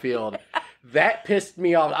football field. That pissed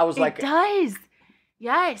me off. I was like, it does.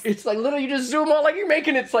 Yes. It's like literally you just zoom out like you're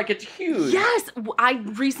making it's like it's huge. Yes. I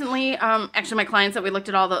recently, actually my clients that we looked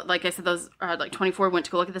at all the, like I said, those like 24 went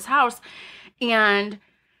to go look at this house, and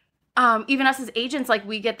even us as agents, like,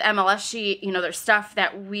 we get the MLS sheet, you know, there's stuff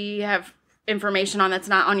that we have information on that's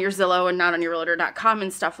not on your Zillow and not on your Realtor.com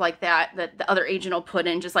and stuff like that the other agent will put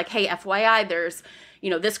in, just like, hey, FYI, there's, you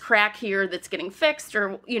know, this crack here that's getting fixed,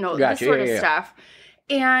 or, you know, this sort of stuff.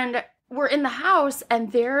 And we're in the house,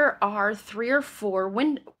 and there are 3 or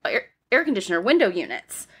 4 air conditioner window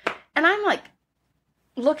units. And I'm like,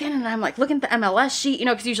 looking at the MLS sheet, you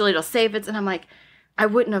know, because usually it'll save it, and I'm like, I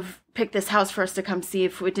wouldn't have picked this house for us to come see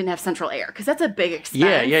if we didn't have central air, because that's a big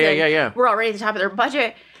expense. Yeah. We're already at the top of their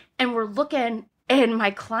budget, and we're looking, and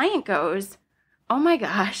my client goes, oh my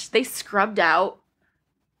gosh, they scrubbed out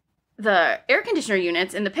the air conditioner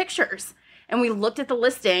units in the pictures. And we looked at the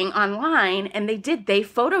listing online, and they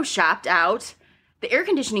photoshopped out the air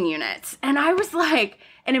conditioning units. And I was like,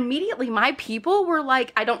 and immediately my people were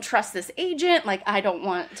like, I don't trust this agent. Like, I don't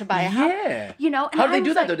want to buy a house. Yeah. You know? And how did they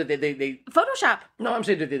do that, though? Did they Photoshop. No, I'm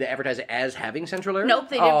saying, did they advertise it as having central air? Nope,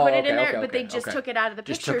 they didn't put it in there, but they just took it out of the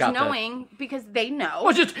pictures, knowing, because they know. Oh,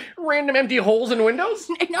 it's just random empty holes in windows?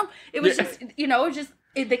 No, it was just, you know,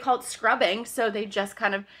 they call it scrubbing. So they just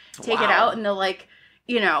kind of take it out, and they'll, like,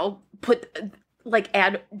 you know, put, like,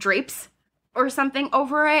 add drapes or something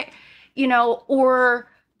over it, you know, or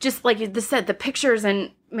just like you said, the pictures,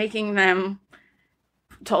 and making them,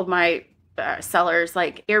 told my sellers,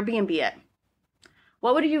 like, Airbnb it.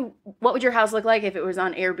 What would your house look like if it was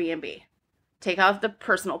on Airbnb? Take off the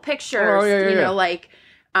personal pictures, you know, like,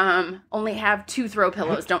 only have 2 throw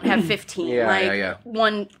pillows, don't have 15,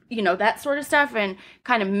 one, you know, that sort of stuff, and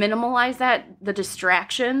kind of minimalize the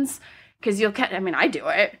distractions. Because I do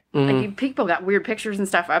it. Mm-hmm. Like, people got weird pictures and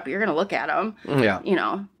stuff up, you're going to look at them. Yeah. You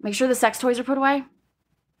know, make sure the sex toys are put away.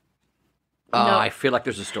 I feel like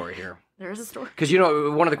there's a story here. There is a story. Because,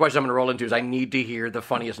 one of the questions I'm going to roll into is I need to hear the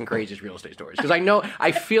funniest and craziest real estate stories. Because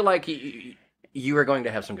I feel like you are going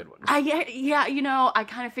to have some good ones. Yeah, I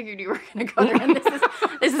kind of figured you were going to go there. And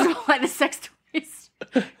this is why the sex toys.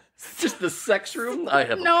 Just the sex room? I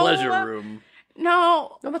have a pleasure room.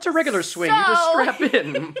 No, that's a regular swing. You just strap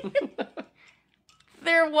in.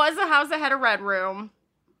 There was a house that had a red room.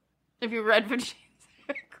 If you read 50 Shades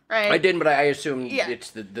of Grey. I didn't, but I assume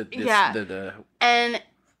it's the And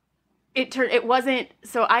it wasn't.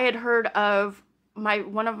 So I had heard of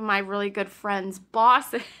one of my really good friends'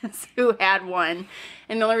 bosses who had one,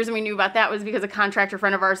 and the only reason we knew about that was because a contractor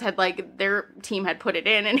friend of ours had their team had put it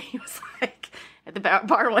in, and he was at the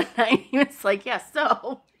bar one night, he was like, "Yes,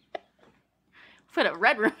 so put a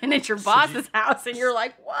red room in at your boss's house," and you're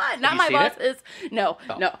like, "What? Not my boss's." No,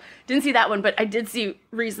 didn't see that one, but I did see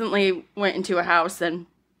recently. Went into a house, and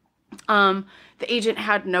the agent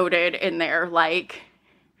had noted in there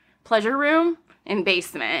pleasure room and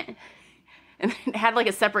basement. And it had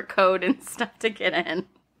a separate code and stuff to get in.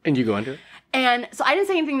 And you go into it? And so I didn't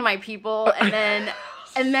say anything to my people. And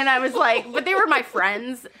then I was like, but they were my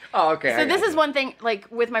friends. Oh, okay. So this is one thing,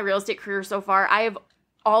 with my real estate career so far,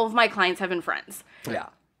 all of my clients have been friends. Yeah.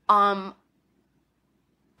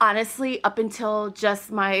 Honestly, up until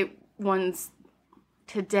just my ones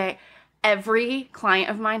today, every client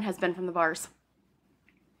of mine has been from the bars.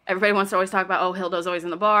 Everybody wants to always talk about, Hilda's always in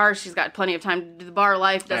the bar. She's got plenty of time to do the bar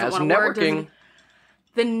life. Doesn't want to work.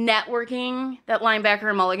 The networking that Linebacker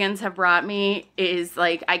and Mulligans have brought me is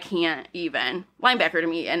I can't even. Linebacker to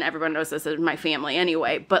me, and everyone knows this is my family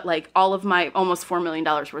anyway, but all of my almost $4 million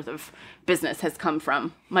worth of business has come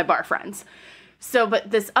from my bar friends. So, but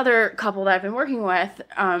this other couple that I've been working with,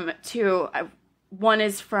 one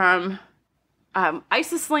is from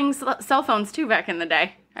ISIS Sling cell phones too back in the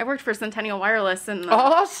day. I worked for Centennial Wireless.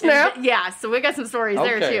 Oh, snap. So we got some stories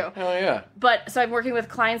there, too. Oh, yeah. But, so I'm working with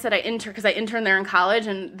clients that I intern, because I interned there in college,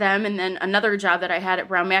 and then another job that I had at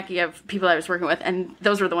Brown Mackey of people I was working with, and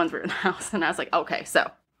those were the ones that were in the house. And I was like, okay, so,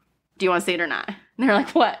 do you want to see it or not? And they're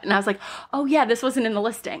like, what? And I was like, oh, yeah, this wasn't in the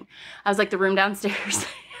listing. I was like, the room downstairs.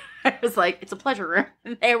 I was like, it's a pleasure room.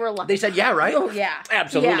 And they were like... They said, yeah, right? Oh, yeah.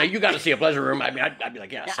 Absolutely. Yeah. You got to see a pleasure room. I mean, I'd be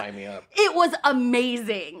like, yeah, sign me up. It was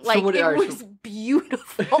amazing. It was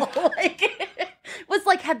beautiful. It was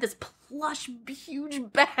had this plush,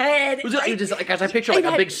 huge bed. Was it just as I picture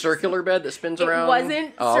a big circular bed that spins around? It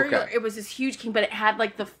wasn't circular. Okay. It was this huge king, but it had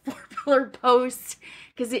the 4-pillar post,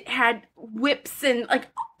 because it had whips and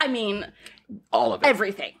all of it.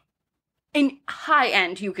 Everything. And high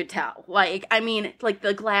end, you could tell.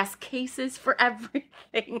 The glass cases for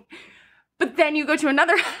everything. But then you go to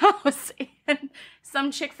another house, and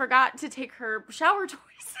some chick forgot to take her shower toys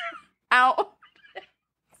out.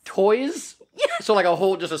 Toys? Yeah.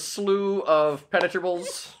 So just a slew of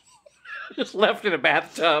penetrables just left in a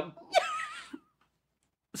bathtub. Yeah.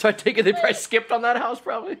 So I take it they probably skipped on that house,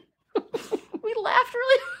 probably. We laughed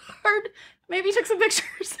really hard. Maybe took some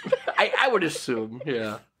pictures. I would assume,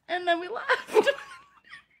 yeah. And then we left.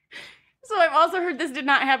 So I've also heard this did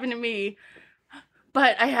not happen to me,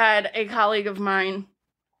 but I had a colleague of mine.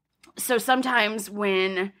 So sometimes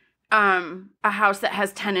when a house that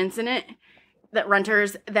has tenants in it, that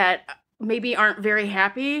renters that maybe aren't very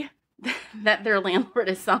happy that their landlord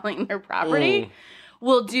is selling their property,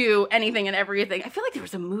 will do anything and everything. I feel like there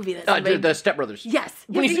was a movie that the Step Brothers. Yes.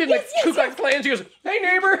 When he's in Two Guys Clans, he goes, "Hey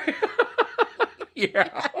neighbor." Yeah.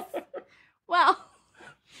 Yes. Well,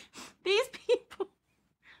 these people,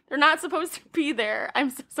 they're not supposed to be there. I'm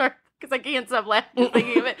so sorry, because I can't stop laughing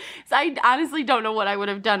thinking of it. So I honestly don't know what I would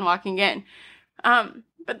have done walking in.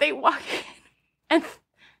 But they walk in, and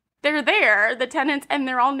they're there, the tenants, and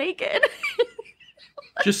they're all naked.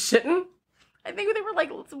 Just sitting? I think they were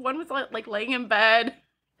one was laying in bed.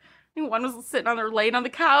 I think one was sitting laying on the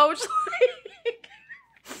couch.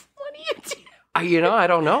 What do you do? I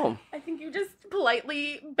don't know. I think you just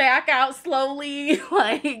politely back out slowly,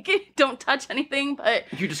 don't touch anything, but...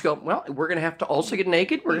 You just go, well, we're going to have to also get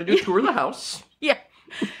naked. We're going to do a tour of the house. Yeah.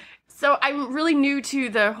 So I'm really new to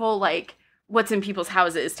the whole, what's in people's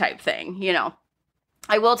houses type thing,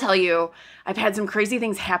 I will tell you, I've had some crazy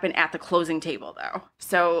things happen at the closing table, though.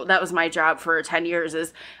 So that was my job for 10 years,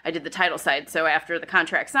 is I did the title side. So after the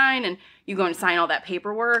contract signed, and you go and sign all that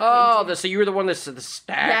paperwork. Oh, so you were the one that's the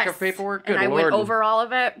stack of paperwork? Good and I Lord. went over all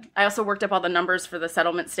of it. I also worked up all the numbers for the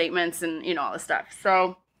settlement statements and, all the stuff.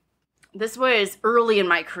 So this was early in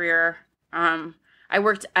my career. I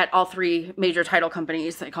worked at all 3 major title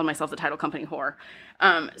companies. I called myself the title company whore.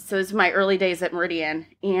 So this was my early days at Meridian,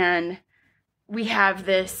 and we have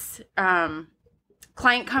this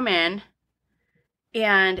client come in,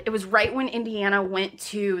 And it was right when Indiana went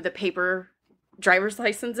to the paper driver's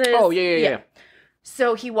licenses. Oh, yeah.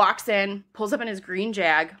 So he walks in, pulls up in his green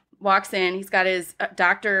Jag, walks in. He's got his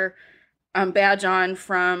doctor badge on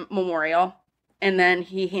from Memorial. And then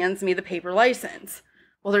he hands me the paper license.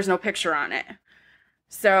 Well, there's no picture on it.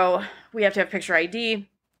 So we have to have picture ID.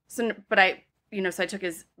 So I took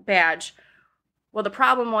his badge. Well, the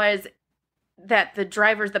problem was that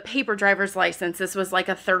the paper driver's license, this was like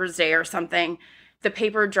a Thursday or something. The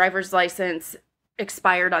paper driver's license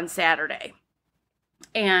expired on Saturday.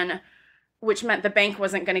 And which meant the bank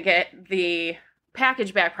wasn't going to get the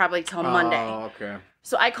package back probably till Monday. Oh, okay.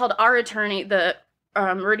 So I called our attorney, the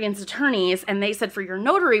Meridian's attorneys, and they said for your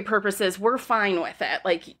notary purposes, we're fine with it.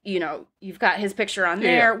 Like, you've got his picture on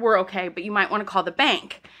there. We're okay, but you might want to call the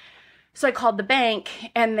bank. So I called the bank,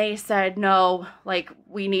 and they said, no, like,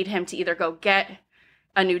 we need him to either go get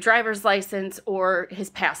a new driver's license or his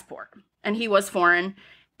passport. And he was foreign.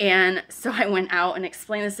 And so I went out and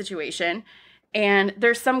explained the situation. And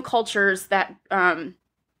there's some cultures that, and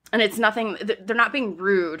it's nothing, they're not being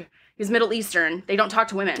rude. He's Middle Eastern. They don't talk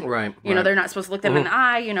to women. Right. They're not supposed to look them in the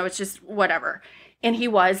eye. It's just whatever. And he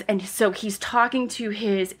was. And so he's talking to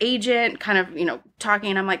his agent, kind of, talking.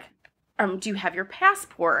 And I'm like, do you have your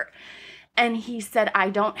passport? And he said, I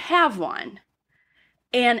don't have one.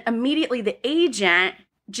 And immediately the agent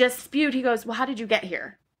just spewed. He goes, well, how did you get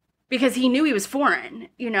here? Because he knew he was foreign,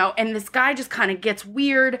 and this guy just kind of gets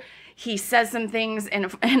weird. He says some things in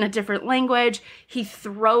a different language. He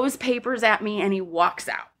throws papers at me and he walks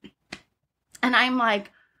out. And I'm like,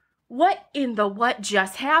 what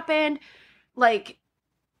just happened? Like,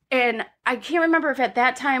 and I can't remember if at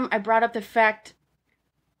that time I brought up the fact,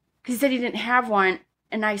 because he said he didn't have one.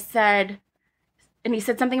 And he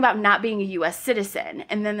said something about not being a U.S. citizen.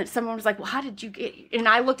 And then someone was like, well, how did you get, and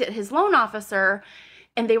I looked at his loan officer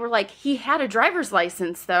and they were like, he had a driver's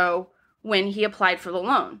license though, when he applied for the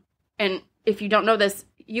loan. And if you don't know this,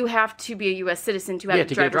 you have to be a U.S. citizen to have a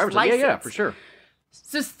driver's license. Yeah, for sure.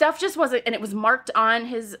 So stuff just wasn't, and it was marked on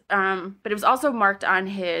his, but it was also marked on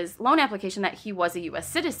his loan application that he was a U.S.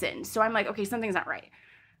 citizen. So I'm like, okay, something's not right.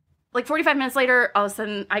 Like 45 minutes later, all of a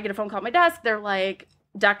sudden I get a phone call at my desk. They're like,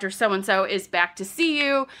 Dr. So-and-so is back to see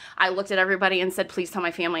you. I looked at everybody and said, please tell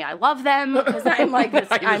my family I love them. Because I'm like, this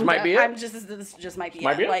might be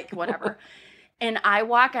it. Like, whatever. And I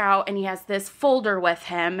walk out and he has this folder with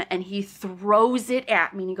him and he throws it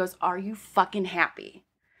at me and he goes, are you fucking happy?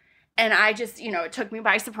 And I just, it took me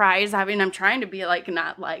by surprise. I mean, I'm trying to be like,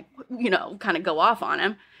 not like, kind of go off on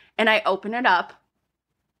him. And I open it up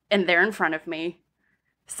and there in front of me,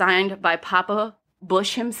 signed by Papa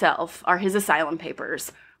Bush himself, are his asylum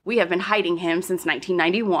papers. We have been hiding him since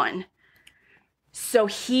 1991. So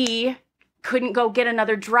he couldn't go get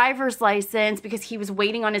another driver's license because he was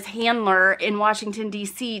waiting on his handler in Washington,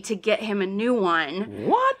 D.C. to get him a new one.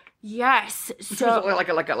 What? Yes. So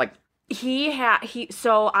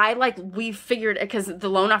we figured, because the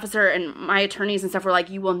loan officer and my attorneys and stuff were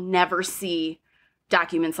like, you will never see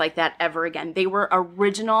documents like that ever again. They were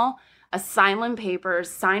original asylum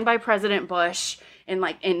papers signed by President Bush. And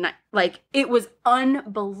it was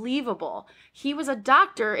unbelievable. He was a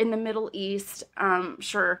doctor in the Middle East.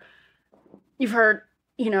 Sure, you've heard,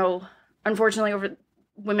 unfortunately,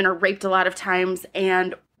 women are raped a lot of times,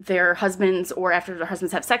 and their husbands, or after their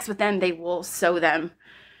husbands have sex with them, they will sew their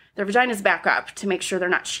vaginas back up to make sure they're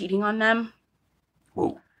not cheating on them.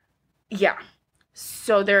 Whoa. Yeah.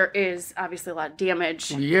 So there is obviously a lot of damage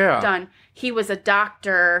done. He was a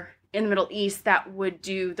doctor in the Middle East that would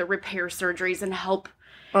do the repair surgeries and help.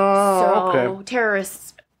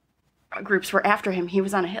 Terrorist groups were after him. He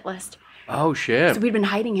was on a hit list. Oh, shit. So we'd been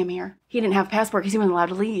hiding him here. He didn't have a passport because he wasn't allowed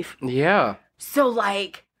to leave. Yeah. So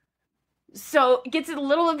it gets a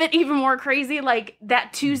little bit even more crazy. Like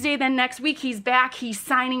that Tuesday, then next week, he's back. He's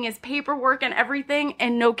signing his paperwork and everything.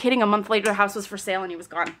 And no kidding, a month later, the house was for sale and he was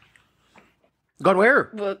gone. Gone where?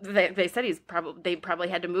 Well, they said they probably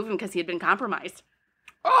had to move him because he had been compromised.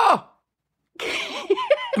 Oh!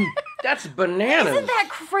 That's bananas. Isn't that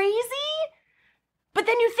crazy? But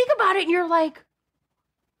then you think about it and you're like,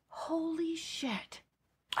 holy shit.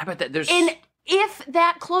 I bet that there's... And if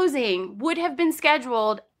that closing would have been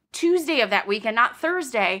scheduled Tuesday of that week and not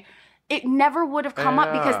Thursday, it never would have come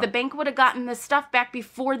up because the bank would have gotten the stuff back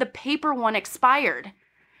before the paper one expired.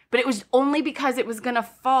 But it was only because it was going to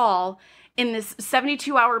fall in this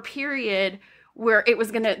 72-hour period where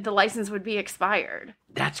the license would be expired.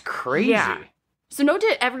 That's crazy. Yeah. So note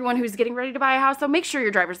to everyone who's getting ready to buy a house, though, make sure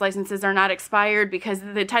your driver's licenses are not expired, because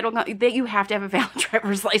the title that you have to have a valid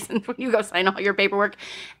driver's license when you go sign all your paperwork.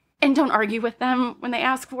 And don't argue with them when they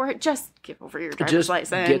ask for it. Just give over your driver's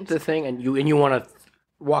license. Get the thing, and you want to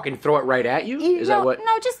walk and throw it right at you? Is that what?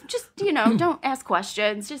 No, just don't ask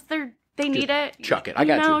questions. Just they need it. Chuck it. I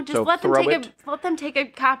got you. Just let them take a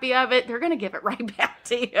copy of it. They're gonna give it right back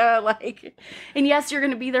to you. And yes, you're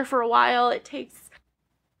gonna be there for a while. It takes.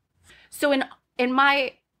 So in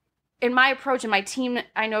my approach, and my team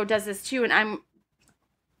I know does this too, and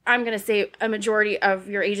I'm gonna say a majority of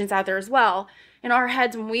your agents out there as well. In our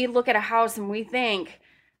heads, when we look at a house and we think,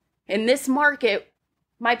 in this market,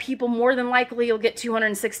 my people more than likely will get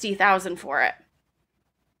 $260,000 for it.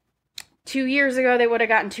 2 years ago, they would have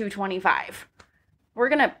gotten $225,000. We're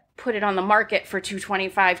going to put it on the market for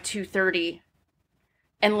 $225,000, $230,000,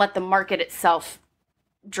 and let the market itself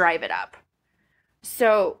drive it up.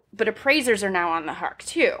 So, but appraisers are now on the hook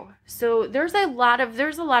too. So there's a lot of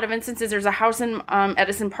instances. There's a house in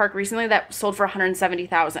Edison Park recently that sold for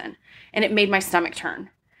 $170,000, and it made my stomach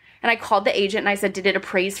turn. And I called the agent and I said, "Did it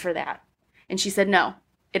appraise for that?" And she said, "No,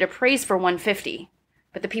 it appraised for $150,000,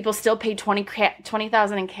 but the people still paid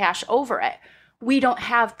 $20,000 in cash over it.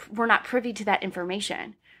 We're not privy to that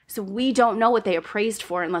information, so we don't know what they appraised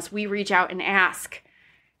for unless we reach out and ask."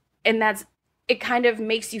 And it kind of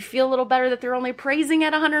makes you feel a little better that they're only appraising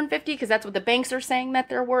at $150,000 because that's what the banks are saying that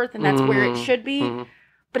they're worth, and that's where it should be. Mm-hmm.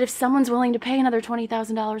 But if someone's willing to pay another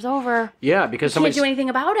 $20,000 over, because you can't do anything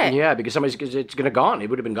about it. Yeah, because it's gonna gone. It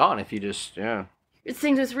would have been gone if you just It's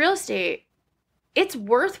things with real estate. It's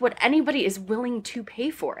worth what anybody is willing to pay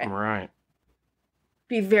for it. Right.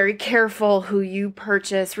 Be very careful who you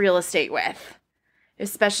purchase real estate with,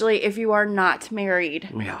 especially if you are not married.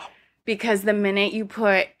 Yeah. Because the minute you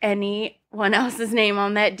put anyone else's name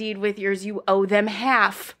on that deed with yours, you owe them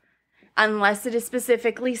half, unless it is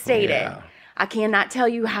specifically stated. Yeah. I cannot tell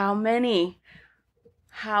you how many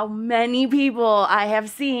people I have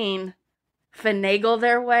seen finagle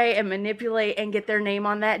their way and manipulate and get their name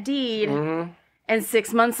on that deed. Mm-hmm. And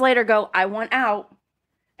 6 months later go, "I want out."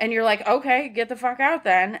 And you're like, "Okay, get the fuck out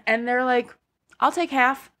then." And they're like, "I'll take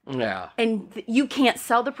half." Yeah. And you can't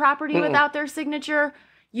sell the property without their signature.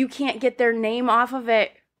 You can't get their name off of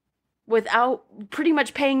it without pretty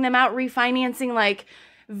much paying them out, refinancing. Like,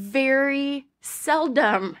 very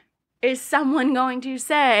seldom is someone going to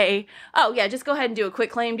say, "Oh yeah, just go ahead and do a quick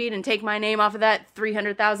claim deed and take my name off of that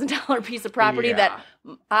 $300,000 piece of property that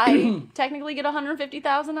I technically get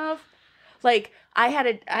 $150,000 of." Like, I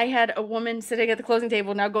had a woman sitting at the closing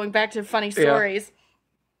table, now going back to funny stories.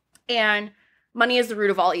 Yeah. And money is the root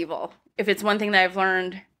of all evil. If it's one thing that I've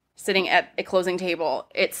learned sitting at a closing table,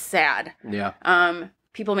 it's sad. Yeah.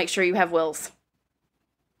 People, make sure you have wills.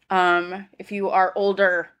 If you are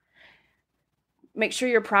older, make sure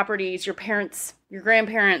your properties, your parents, your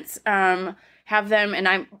grandparents, have them. And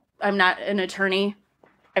I'm not an attorney.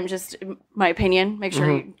 I'm just, my opinion. Make sure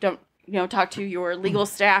you don't, talk to your legal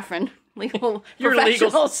staff and legal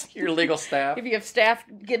professionals. Your legal staff. If you have staff,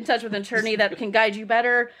 get in touch with an attorney that can guide you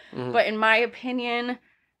better. Mm-hmm. But in my opinion,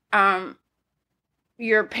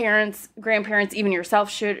 your parents, grandparents, even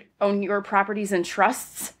yourself should own your properties in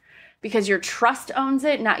trusts, because your trust owns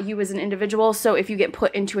it, not you as an individual. So if you get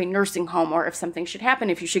put into a nursing home, or if something should happen,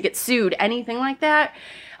 if you should get sued, anything like that,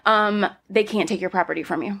 they can't take your property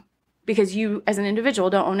from you because you as an individual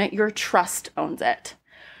don't own it. Your trust owns it.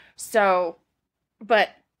 So, but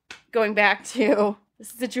going back to the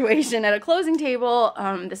situation at a closing table,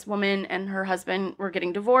 this woman and her husband were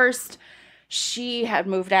getting divorced. She had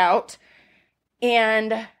moved out,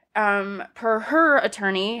 and per her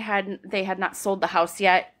attorney, they had not sold the house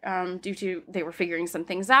yet, due to they were figuring some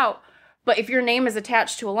things out. But if your name is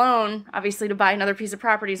attached to a loan, obviously to buy another piece of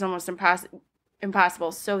property is almost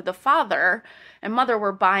impossible. So the father and mother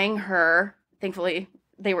were buying her. Thankfully,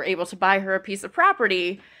 they were able to buy her a piece of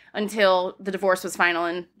property until the divorce was final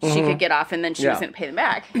and she could get off, and then she was going to pay them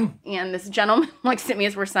back. And this gentleman looks at me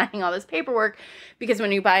as we're signing all this paperwork, because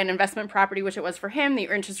when you buy an investment property, which it was for him,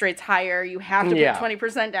 the interest rate's higher. You have to put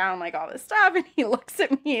 20% down, like all this stuff. And he looks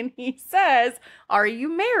at me and he says, "Are you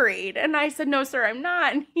married?" And I said, "No, sir, I'm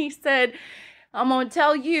not." And he said, "I'm going to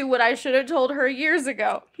tell you what I should have told her years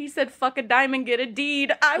ago." He said, "Fuck a diamond, get a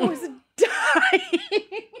deed." I was dying.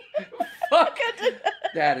 Fuck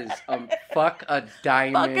that is fuck a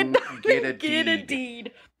diamond, get a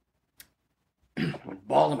deed. I'm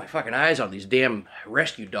bawling my fucking eyes on these damn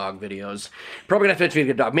rescue dog videos. Probably gonna have to feed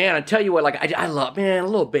a dog. Man, I tell you what, like I love, man, a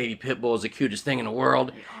little baby pit bull is the cutest thing in the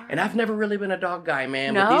world. And I've never really been a dog guy,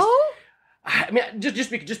 man. No? But I mean,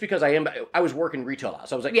 just because I was working retail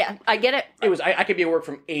house. I was like, yeah, I get it. It was I could be at work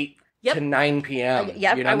from 8 to 9 p.m.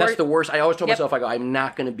 And that's the worst. I always told myself, I go, I'm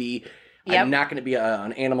not going to be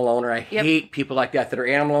an animal owner. I hate people like that are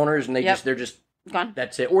animal owners, and they're just gone.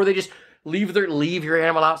 That's it. Or they just leave your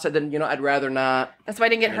animal outside, then, I'd rather not. That's why I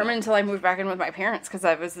didn't get Herman until I moved back in with my parents, because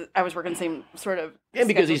I was working the same sort of And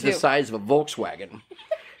because he's the size of a Volkswagen.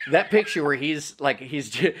 That picture where he's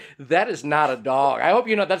that is not a dog. I hope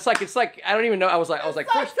that's it's like, I don't even know. I was like,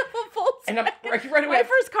 first, and I'm right away. My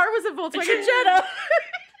first car was a Volkswagen Jetta.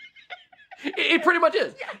 It pretty much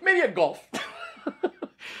is. Maybe a Golf.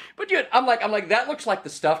 But dude, I'm like, that looks like the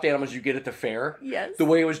stuffed animals you get at the fair. Yes. The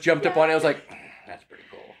way it was jumped up on it, I was like, that's pretty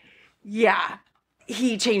cool. Yeah.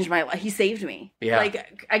 He changed my life. He saved me. Yeah.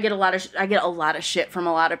 Like, I get a lot of shit from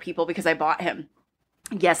a lot of people because I bought him.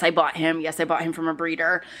 Yes, I bought him. Yes, I bought him from a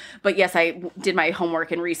breeder. But yes, I did my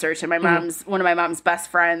homework and research. And one of my mom's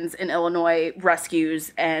best friends in Illinois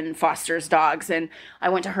rescues and fosters dogs. And I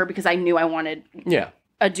went to her because I knew I wanted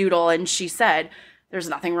a doodle. And she said, there's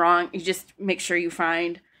nothing wrong. You just make sure you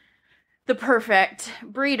find the perfect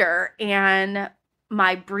breeder. And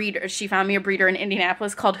she found me a breeder in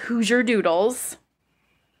Indianapolis called Hoosier Doodles.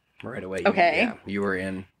 Right away. Okay. You were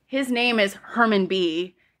in. His name is Herman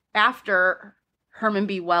B. after Herman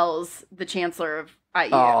B. Wells, the Chancellor of IU.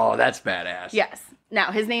 Oh, that's badass. Yes.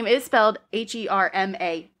 Now, his name is spelled Hermann.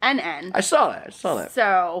 I saw that.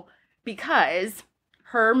 So, because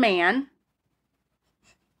Herman.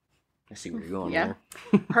 I see where you're going there.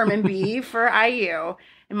 Herman B. for IU.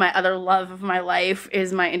 And my other love of my life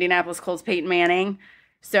is my Indianapolis Colts, Peyton Manning.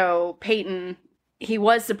 So, Peyton, he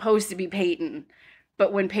was supposed to be Peyton.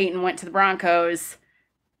 But when Peyton went to the Broncos,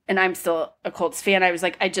 and I'm still a Colts fan, I was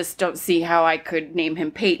like, I just don't see how I could name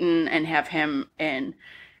him Peyton and have him in,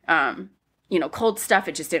 Colts stuff.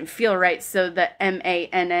 It just didn't feel right. So the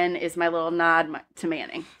Mann is my little nod to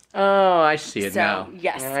Manning. Oh, I see it now.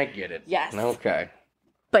 Yes. I get it. Yes. Okay.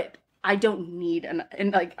 But I don't need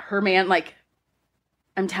Herman,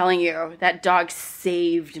 I'm telling you, that dog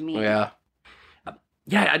saved me. Yeah.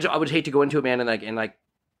 I would hate to go into it, man, and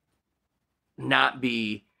not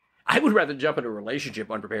be. I would rather jump into a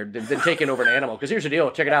relationship unprepared than taking over an animal. Because here's the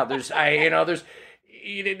deal. Check it out. There's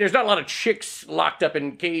not a lot of chicks locked up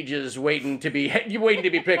in cages waiting to be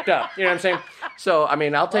picked up. You know what I'm saying? So I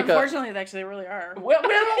mean, unfortunately, they really are. Well,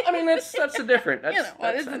 I mean that's a different. I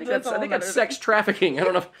think that's sex trafficking. I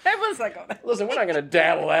don't know. Listen, we're not going to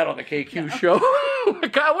dabble that on the KQ show.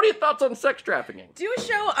 Kyle, what are your thoughts on sex trafficking? Do a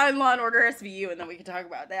show on Law and Order SVU, and then we can talk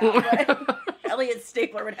about that. But Elliot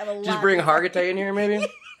Stapler would have a lot. Just bring Hargitay in here, maybe.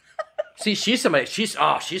 See, she's somebody. She's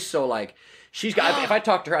so like. She's got. If I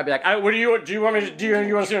talk to her, I'd be like, "What do you want? Do you want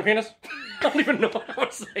to see my penis?" I don't even know what I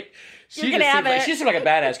would say. She seems like a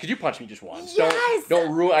badass. Could you punch me just once? Yes.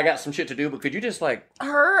 Don't ruin. I got some shit to do, but could you just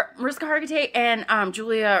her, Mariska Hargitay, and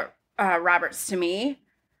Julia Roberts to me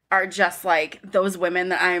are just like those women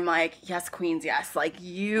that I'm like, yes, queens, yes, like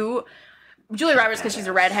you. Julia Roberts because she's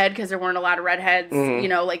a redhead because there weren't a lot of redheads,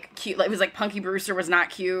 cute. Like, it was like Punky Brewster was not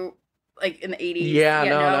cute, like in the 80s. Yeah,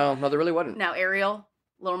 no, there really wasn't. Now Ariel.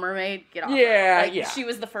 Little Mermaid, get off. Yeah. She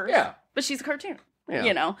was the first. Yeah. But she's a cartoon.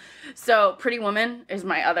 Yeah. So Pretty Woman is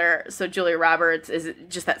my other. So Julia Roberts is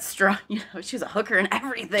just that strong. She was a hooker and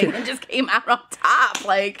everything, and just came out on top.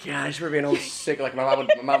 Yeah, I just remember being old sick. Like my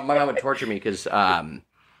mom would torture me because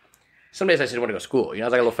some days I said I want to go to school. I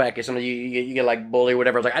was like a little fat kid. Some days you get like bullied or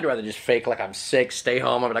whatever. I was like, I'd rather just fake like I'm sick, stay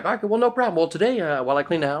home. I'm like, all right, well, no problem. Well, today while I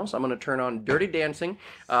clean the house, I'm going to turn on Dirty Dancing.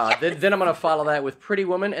 Then I'm going to follow that with Pretty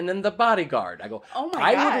Woman and then The Bodyguard. I go, oh my God,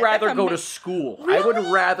 I would rather go to school. Really? I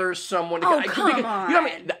would rather someone. Oh, come on. You know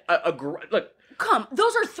what I mean? Look.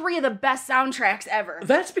 Those are 3 of the best soundtracks ever.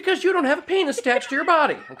 That's because you don't have a penis attached to your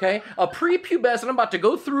body, okay? A prepubescent, I'm about to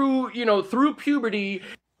go through puberty.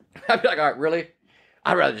 I'd be like, all right, really?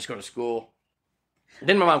 I'd rather just go to school.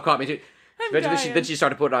 Then my mom caught me too. Then she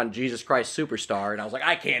started putting on Jesus Christ Superstar, and I was like,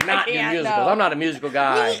 I can't do musicals. No. I'm not a musical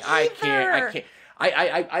guy. Me either. I can't.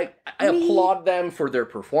 I applaud them for their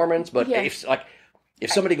performance, but if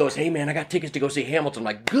somebody goes, hey man, I got tickets to go see Hamilton, I'm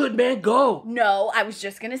like, good man, go. No, I was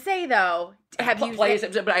just gonna say though, have you plays?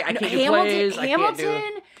 But I can't do plays.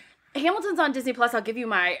 Hamilton's on Disney Plus. I'll give you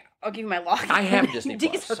my login. I have Disney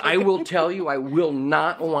Plus. I will tell you, I will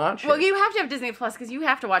not watch it. Well, you have to have Disney Plus because you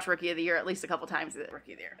have to watch Rookie of the Year at least a couple times.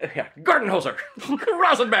 Rookie of the Year. Yeah, Gardenhoser,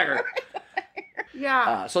 Rosenberger.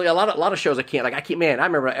 Yeah. So a lot of shows I can't. Man, I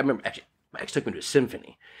remember. Actually, my ex took me to a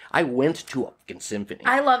symphony. I went to a fucking symphony.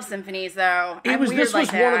 I love symphonies though. This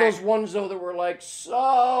was one of those ones though that were like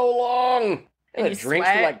so long. And the drinks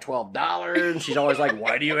were like $12, and she's always like,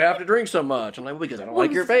 "Why do you have to drink so much?" I'm like, "Well, because I don't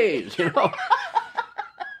like your face, Well,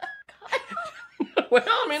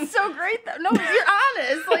 I mean, so great though. No, you're honest.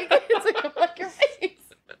 It's like I like your face.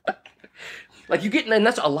 Like you get, and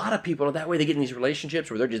that's a lot of people that way. They get in these relationships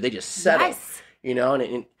where they just settle, and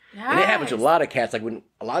it happens to a lot of cats. Like when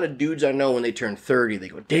a lot of dudes I know when they turn 30, they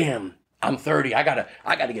go, "Damn, I'm 30. I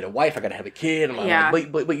gotta get a wife. I gotta have a kid. I'm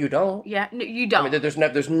like, but you don't. Yeah, no, you don't. I mean,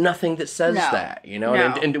 there's nothing that says that, you know.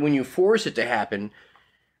 No. And when you force it to happen,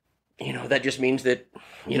 you know, that just means that,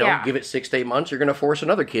 you know, give it 6 to 8 months, you're gonna force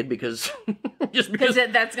another kid because because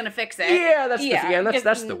that's gonna fix it. Yeah,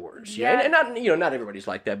 that's the words. Yeah, and not, you know, not everybody's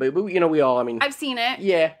like that, but you know, we all. I mean, I've seen it.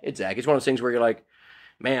 Yeah, exactly. It's one of those things where you're like,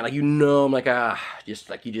 man, like, you know, I'm like, and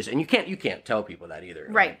you can't tell people that either,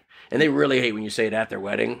 right? Like, and they really hate when you say it at their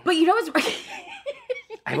wedding. But you know what's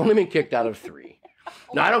I've only been kicked out of 3.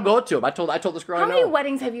 No, I don't go to them. I told this girl. How many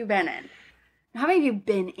weddings have you been in? How many have you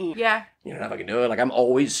been in? Yeah. You know, if I can do it, like, I'm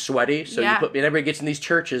always sweaty. So you put me, and everybody gets in these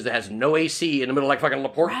churches that has no AC in the middle of like fucking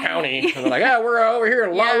LaPorte County, and they're like, we're over here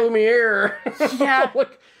in La Lumiere. Yeah.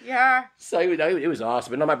 Like, yeah. So it was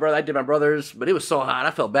awesome. But no, I did my brother's, but it was so hot.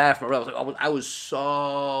 I felt bad for my brother. I was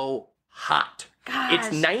so hot. Gosh.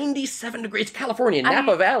 It's 97 degrees. It's California,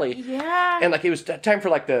 Napa Valley. Yeah. And like, it was time for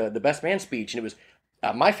like the best man speech, and it was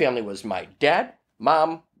my family was my dad,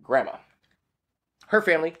 mom, grandma. Her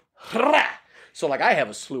family. So, like, I have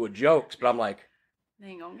a slew of jokes, but I'm like,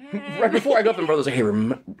 right before I go up to my brother's like, hey,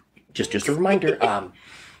 just a reminder,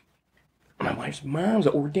 my wife's mom's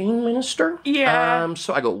an ordained minister. Yeah.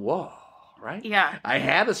 So I go, whoa, right? Yeah. I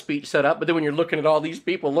had a speech set up, but then when you're looking at all these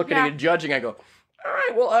people looking at you and judging, I go, all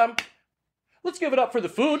right, well, let's give it up for the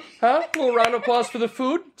food, huh? A little round of applause for the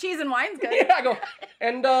food. Cheese and wine's good. Yeah, I go,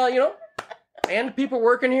 and, you know, and people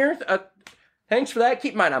working here, thanks for that.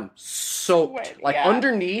 Keep in mind, I'm soaked. Like,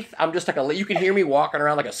 underneath, I'm just like you can hear me walking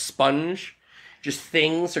around like a sponge. Just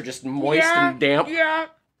things are just moist and damp. Yeah.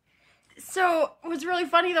 So, what's really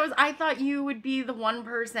funny, though, is I thought you would be the one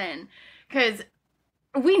person. Because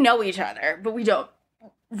we know each other, but we don't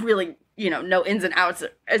really, you know ins and outs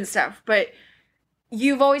and stuff. But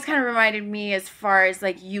you've always kind of reminded me as far as,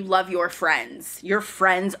 like, you love your friends. Your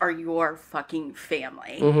friends are your fucking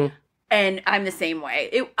family. Mm-hmm. And I'm the same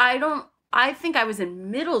way. I think I was in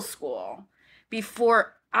middle school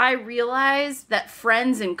before I realized that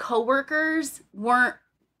friends and coworkers weren't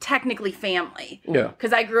technically family. Yeah.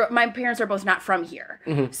 Because I grew up, my parents are both not from here.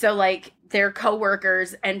 Mm-hmm. So, like, their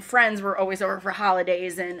coworkers and friends were always over for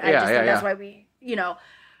holidays. And I just think that's why we, you know.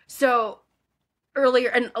 So, earlier,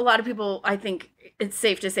 and a lot of people, I think it's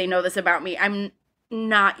safe to say, know this about me. I'm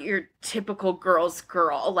not your typical girl's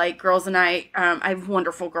girl. Like, girls and I have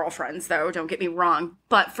wonderful girlfriends, though, don't get me wrong.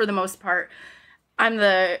 But for the most part, I'm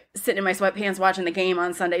the sitting in my sweatpants watching the game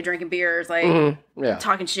on Sunday, drinking beers, like,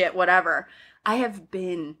 talking shit, whatever. I have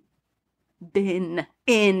been in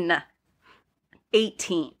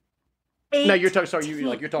 18. No, you're talking, sorry,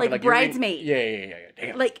 you're talking like bridesmaid. Yeah.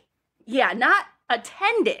 Damn. Like, yeah, not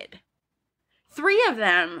attended. 3 of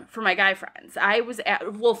them for my guy friends. I was at,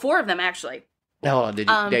 4 of them, actually. No,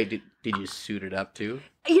 did you suit it up too?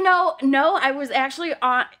 You know, no, I was actually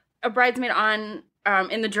on a bridesmaid on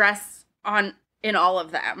in the dress in all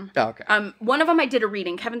of them. Oh, okay. One of them I did a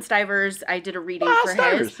reading. Kevin Stivers, I did a reading for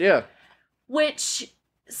Stivers, his. Yeah. Which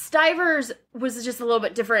Stivers was just a little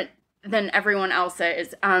bit different than everyone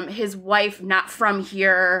else's. His wife, not from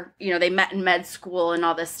here, you know, they met in med school and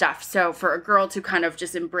all this stuff. So for a girl to kind of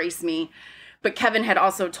just embrace me. But Kevin had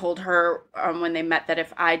also told her when they met that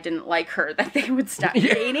if I didn't like her, that they would stop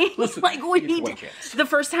dating. Listen, like, we need to. The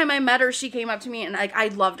first time I met her, she came up to me and like I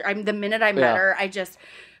loved her. The minute I met her, I just,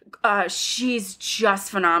 she's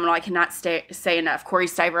just phenomenal. I cannot say enough. Corey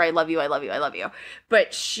Stiver, I love you, I love you, I love you.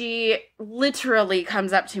 But she literally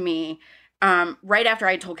comes up to me. Right after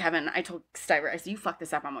I told Kevin, I told Stiver, I said, you fuck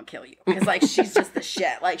this up, I'm gonna kill you. Because, like, she's just the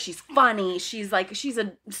shit. Like, she's funny. She's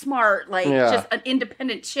a smart, like, just an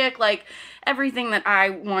independent chick. Like, everything that I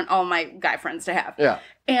want all my guy friends to have. Yeah.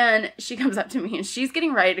 And she comes up to me, and she's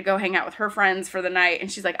getting ready to go hang out with her friends for the night.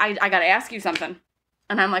 And she's like, I gotta ask you something.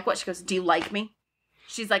 And I'm like, what? She goes, do you like me?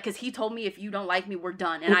 She's like, because he told me if you don't like me, we're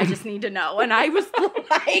done. And I just need to know. And I was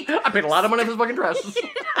like... I paid a lot of money for this fucking dress.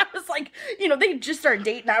 I was like, you know, they just started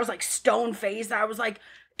dating. I was like stone-faced. I was like,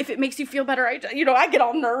 if it makes you feel better, I get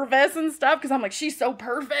all nervous and stuff. Because I'm like, she's so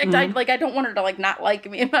perfect. Mm-hmm. I don't want her to, like, not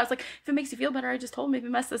like me. And I was like, if it makes you feel better, I just told him if he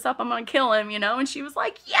messed this up, I'm going to kill him, you know? And she was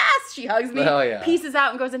like, yes! She hugs me, pieces out,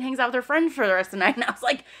 and goes and hangs out with her friend for the rest of the night. And I was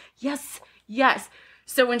like, yes.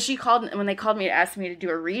 So when they called me to ask me to do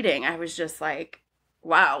a reading, I was just like,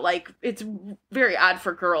 wow, like, it's very odd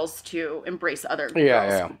for girls to embrace other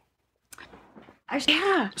girls.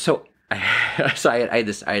 Yeah. So I had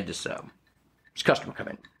this customer come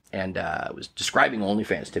in and was describing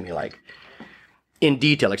OnlyFans to me, like, in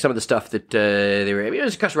detail, like some of the stuff that they were. It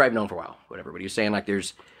was a customer I've known for a while, whatever. But he was saying, like,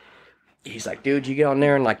 there's he's like, dude, you get on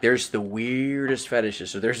there and like, there's the weirdest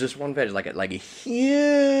fetishes. So there's this one fetish, like a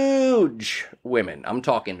huge women. I'm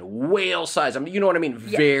talking whale size. I mean, you know what I mean?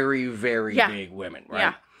 Yeah. Very, very big women,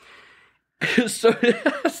 right? Yeah. So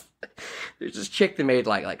there's this chick that made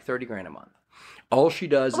like 30 grand a month. All she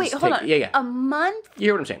does is hold on. Yeah. A month? You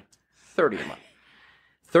hear what I'm saying? 30 a month.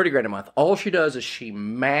 30 grand a month. All she does is she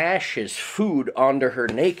mashes food onto her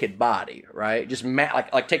naked body, right? Just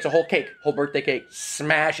like takes a whole cake, whole birthday cake,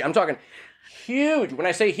 smash. I'm talking huge. When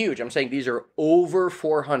I say huge, I'm saying these are over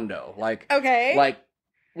 400. Like, okay. Like,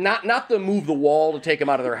 not to move the wall to take them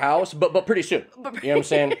out of their house, but pretty soon. You know what I'm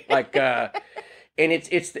saying? Like, and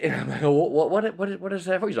it's. And I'm like, what is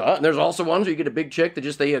that for? He's like, and there's also ones where you get a big chick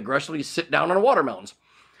that they aggressively sit down on watermelons.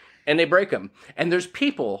 And they break them. And there's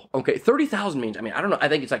people, okay, 30,000 means, I mean, I don't know, I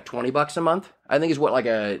think it's like $20 a month. I think it's what, like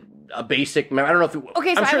a basic, I don't know if it,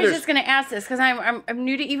 okay, so I was just going to ask this, because I'm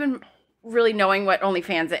new to even really knowing what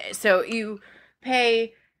OnlyFans is. So you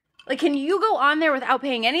pay, like, can you go on there without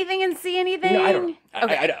paying anything and see anything? No, I don't know.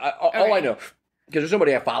 Okay. All I know, because there's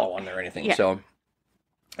nobody I follow on there or anything, so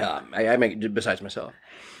I make it besides myself.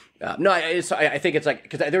 No, I think it's like,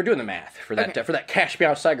 because they were doing the math for that for that Cash Me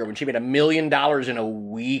Outside girl when she made $1 million in a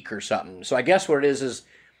week or something. So I guess what it is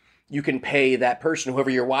you can pay that person,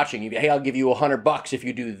 whoever you're watching, hey, I'll give you $100 if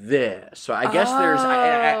you do this. So I guess there's,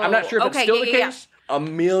 I'm not sure if it's still the case. Yeah.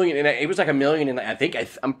 $1 million, and it was like $1 million, and I think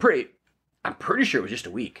I'm pretty sure it was just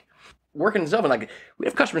a week. Working stuff, and like we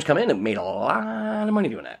have customers come in and made a lot of money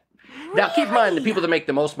doing that. Really? Now keep in mind the people that make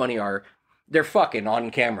the most money they're fucking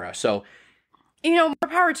on camera, so. You know, more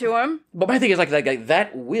power to him. But my thing is, like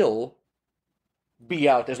that will be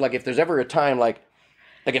out. There's like, if there's ever a time, like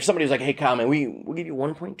if somebody's like, hey, Kyle, man, we'll give you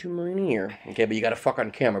 $1.2 million a year. Okay, but you got to fuck on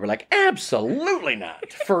camera. But like, absolutely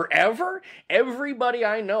not. Forever? Everybody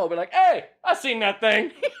I know will be like, hey, I seen that thing.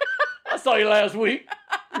 I saw you last week.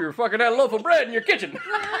 You were fucking that loaf of bread in your kitchen.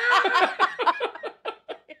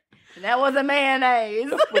 That was a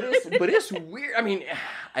mayonnaise. but it's weird. I mean,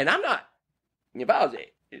 and I'm not, if I was,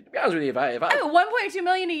 to be honest with you, if I $1.2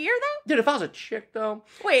 million a year though? Dude, if I was a chick though.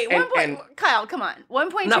 Wait, Kyle, come on.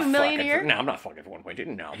 $1.2 million a year? No, I'm not fucking for 1.2.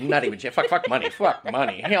 No, I'm not even fuck money. Fuck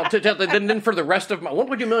money. Hell, then for the rest of my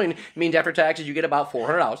 1.2 million means after taxes you get about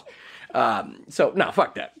 $400. So no,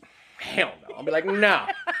 fuck that. Hell no. I'll be like, no.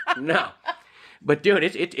 But dude,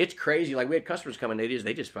 it's crazy. Like we had customers come in, they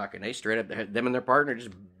straight up, them and their partner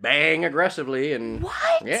just bang aggressively and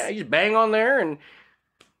what? Yeah, you just bang on there and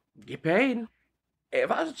get paid. If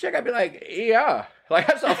I was a chick, I'd be like, yeah. Like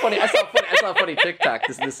I saw a funny TikTok.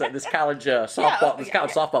 This college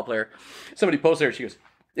softball player. Somebody posted her. She goes,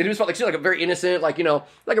 it was like she's like a very innocent, like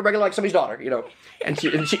like a regular, like somebody's daughter, And she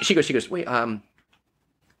goes, wait, $120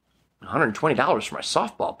 for my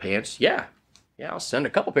softball pants. Yeah, I'll send a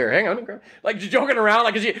couple pair. Hang on, like just joking around,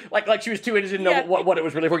 like she was too innocent to know what it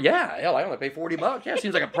was really for. Yeah, hell, I only pay $40. Yeah,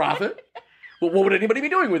 seems like a profit. Well, what would anybody be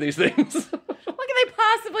doing with these things? What can they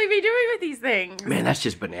possibly be doing with these things? Man, that's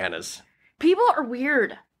just bananas. People are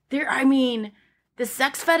weird. The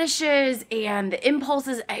sex fetishes and the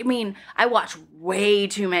impulses. I mean, I watch way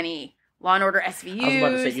too many Law and Order SVUs. I was about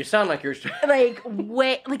to say, you sound like you're...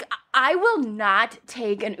 I will not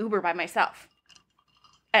take an Uber by myself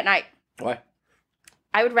at night. Why?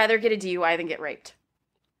 I would rather get a DUI than get raped.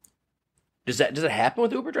 Does it happen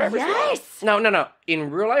with Uber drivers? Yes. No. In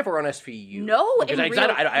real life or on SVU? No,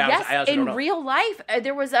 in real life.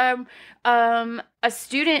 There was a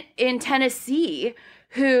student in Tennessee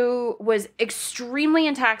who was extremely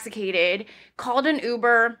intoxicated, called an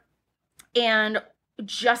Uber, and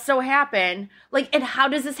just so happened, and how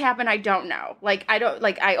does this happen? I don't know.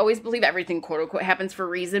 I always believe everything quote unquote happens for a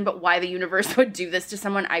reason, but why the universe would do this to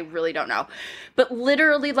someone, I really don't know. But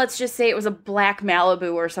literally, let's just say it was a black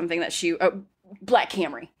Malibu or something black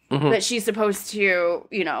Camry that she's supposed to,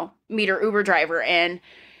 meet her Uber driver. And,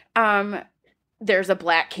 there's a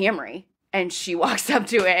black Camry and she walks up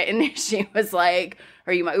to it and she was like,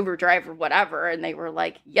 are you my Uber driver? Whatever. And they were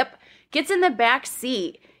like, yep. Gets in the back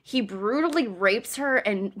seat. He brutally rapes her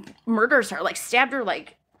and murders her, stabbed her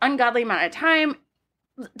ungodly amount of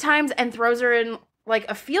times and throws her in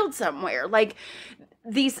a field somewhere.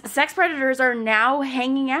 These sex predators are now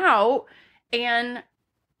hanging out and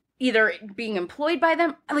either being employed by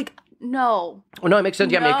them. No. Well, no, it makes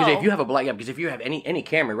sense. Yeah, because if you have because if you have any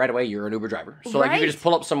Camry right away, you're an Uber driver. So you can just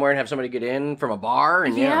pull up somewhere and have somebody get in from a bar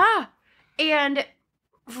and And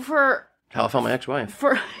for how I found my ex-wife.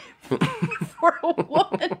 For a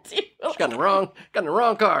woman to she got in the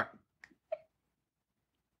wrong car.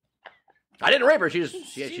 I didn't rape her. She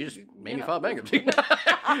just made me file bankruptcy.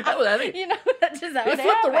 That was, I think, that's just how they it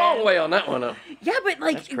flipped the wrong happened. way on that one. Yeah, but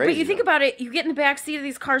That's crazy, you think about it, you get in the back seat of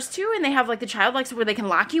these cars too, and they have like the child locks where they can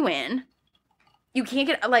lock you in. You can't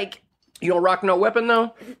get like. You don't rock no weapon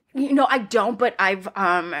though? I don't, but I've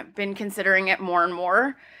been considering it more and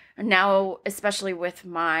more now, especially with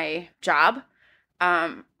my job.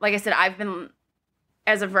 Like I said, I've been,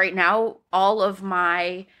 as of right now, all of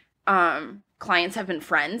my clients have been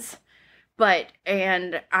friends,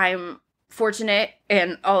 and I'm fortunate,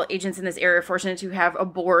 and all agents in this area are fortunate to have a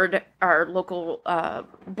board, our local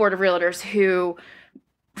board of realtors, who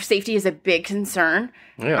safety is a big concern.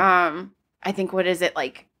 Yeah. I think, what is it,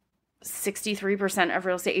 like 63% of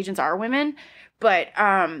real estate agents are women, but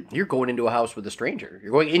you're going into a house with a stranger.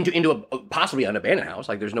 You're going into a possibly an abandoned house,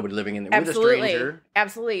 like there's nobody living in there with a stranger.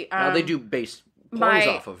 Absolutely. Now they do base points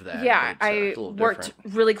off of that. Yeah, I worked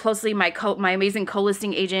really closely my amazing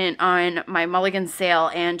co-listing agent on my Mulligan sale,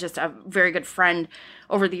 and just a very good friend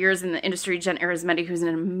over the years in the industry, Jen Arizmendi, who's an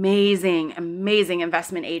amazing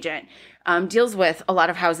investment agent, deals with a lot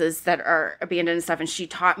of houses that are abandoned and stuff, and she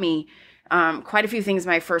taught me quite a few things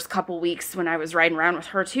my first couple weeks when I was riding around with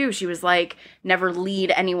her too. She was like, never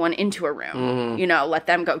lead anyone into a room. Mm-hmm. Let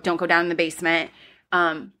them go. Don't go down in the basement.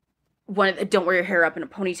 Don't wear your hair up in a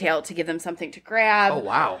ponytail to give them something to grab. Oh,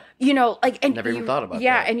 wow. And never even thought about that.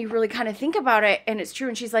 Yeah, and you really kind of think about it, and it's true.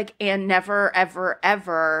 And she's like, and never, ever,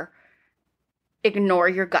 ever ignore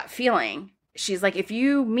your gut feeling. She's like, if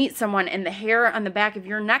you meet someone and the hair on the back of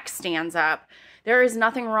your neck stands up, there is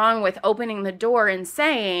nothing wrong with opening the door and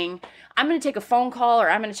saying, I'm going to take a phone call, or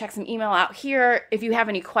I'm going to check some email out here. If you have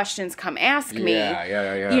any questions, come ask me.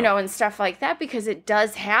 Yeah. And stuff like that, because it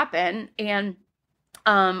does happen. And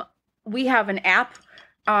we have an app.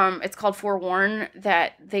 It's called Forewarn,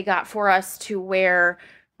 that they got for us, to where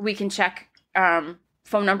we can check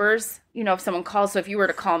phone numbers, if someone calls. So if you were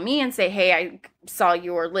to call me and say, hey, I saw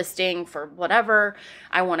your listing for whatever,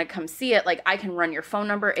 I want to come see it, like, I can run your phone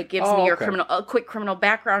number. It gives me a quick criminal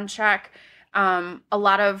background check. A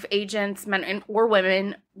lot of agents, men or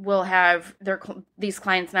women, will have these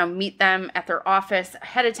clients now meet them at their office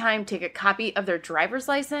ahead of time, take a copy of their driver's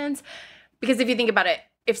license. Because if you think about it,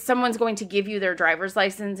 if someone's going to give you their driver's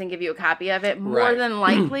license and give you a copy of it, more than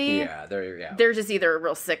likely, they're just either a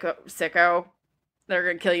real sicko. They're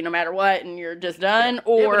going to kill you no matter what, and you're just done. Yeah.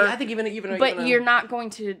 Or I think even you're not going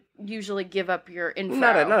to usually give up your info.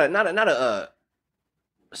 Not a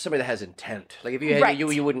somebody that has intent. Like if you had,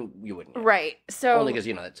 you wouldn't. Right. So only because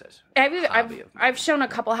that says. I've shown a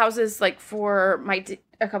couple houses, like, for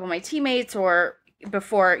a couple of my teammates, or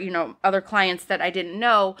before, other clients that I didn't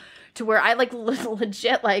know, to where I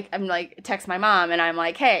legit, I'm text my mom, and I'm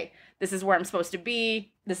like, hey, this is where I'm supposed to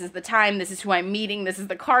be. This is the time. This is who I'm meeting. This is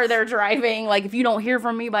the car they're driving. Like, if you don't hear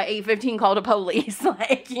from me by 8:15, call the police.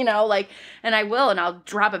 And I will, and I'll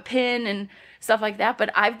drop a pin and stuff like that.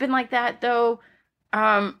 But I've been like that, though,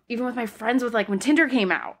 even with my friends, with, when Tinder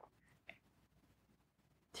came out.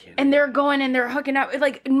 And they're going and they're hooking up.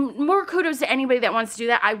 More kudos to anybody that wants to do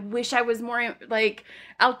that. I wish I was more,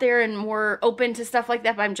 out there and more open to stuff like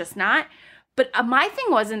that, but I'm just not. But my thing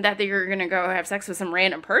wasn't that you're going to go have sex with some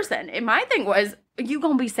random person. And my thing was, you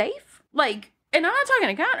going to be safe? And I'm not talking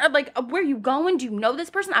account. Where you going? Do you know this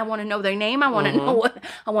person? I want to know their name. I want to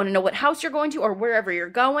know what house you're going to, or wherever you're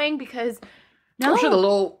going, because no. I'm sure the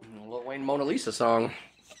Lil Wayne Mona Lisa song.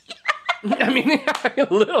 I mean,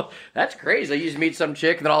 that's crazy. You just meet some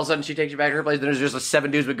chick, and then all of a sudden she takes you back to her place, and there's just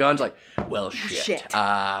 7 dudes with guns, shit.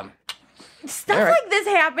 Stuff like this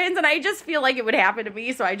happens, and I just feel like it would happen to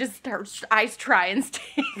me, so I try and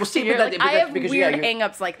stay. Well, see, I have weird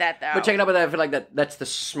hang-ups like that, though. But checking out with that, I feel like that's the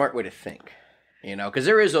smart way to think, because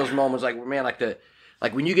there is those moments,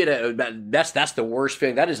 when you get that's the worst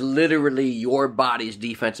feeling. That is literally your body's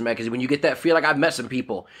defensive mechanism. When you get that feel, I've met some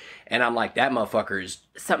people, and I'm like, that motherfucker is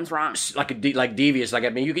something's wrong, devious.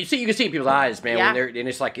 You can see in people's eyes, man. Yeah. When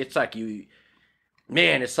it's like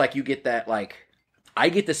you get that I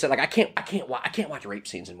get this I can't watch rape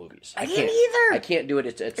scenes in movies. I can't either. I can't do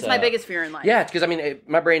it. It's my biggest fear in life. Yeah, it's because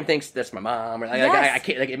my brain thinks that's my mom. Or I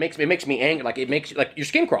can't. It makes me angry. It makes your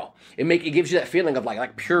skin crawl. It gives you that feeling of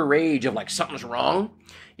pure rage of something's wrong.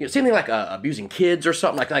 Same thing abusing kids or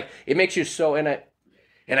something like it makes you so and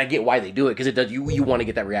I get why they do it, because it does. You want to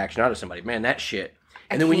get that reaction out of somebody, man. That shit.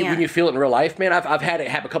 And then when you feel it in real life, man, I've had it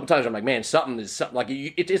happen a couple times. I'm like, man, something it's like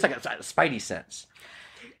a spidey sense.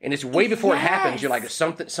 And it's way before it happens. You're like,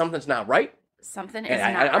 something's not right. Something is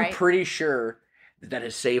not right. I'm pretty sure that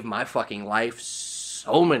has saved my fucking life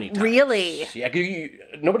so many times. Really? Yeah, because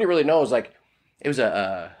nobody really knows. It was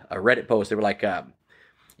a Reddit post. They were like,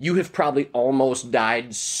 you have probably almost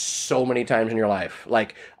died so many times in your life.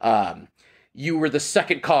 Like, you were the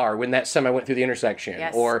second car when that semi went through the intersection,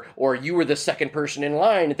 Yes. or you were the second person in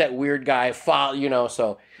line that weird guy followed,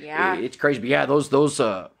 so Yeah. it's crazy. But yeah, those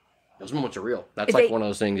moments are real. That's like one of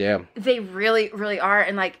those things. Yeah. They really, really are.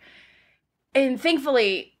 And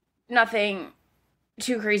thankfully nothing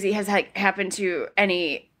too crazy has happened to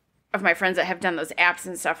any of my friends that have done those apps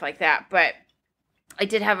and stuff like that. But I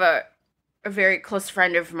did have a very close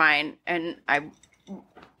friend of mine, and I'm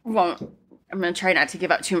going to try not to give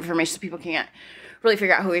out too much information so people can't really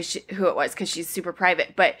figure out who it was, because she's super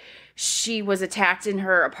private. But she was attacked in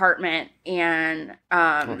her apartment and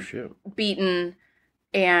beaten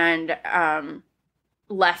and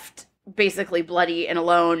left basically bloody and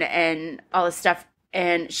alone and all this stuff.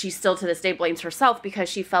 And she still to this day blames herself because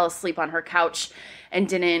she fell asleep on her couch and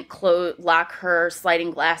didn't lock her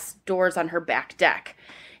sliding glass doors on her back deck.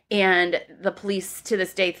 And the police to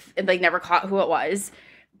this day, they never caught who it was.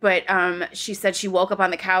 But she said she woke up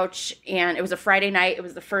on the couch, and it was a Friday night. It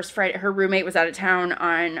was the first Friday. Her roommate was out of town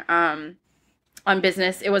on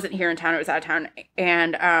business. It wasn't here in town. It was out of town.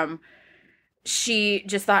 And she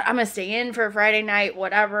just thought, I'm going to stay in for a Friday night,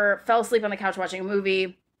 whatever. Fell asleep on the couch watching a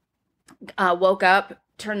movie. Woke up,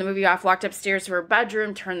 turned the movie off, walked upstairs to her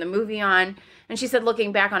bedroom, turned the movie on. And she said,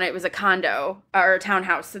 looking back on it, it was a condo or a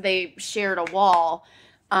townhouse. So they shared a wall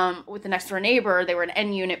with the next door neighbor. They were an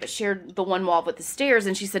N unit, but shared the one wall with the stairs.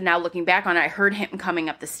 And she said, now looking back on it, I heard him coming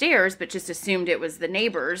up the stairs, but just assumed it was the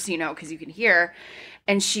neighbors, because you can hear.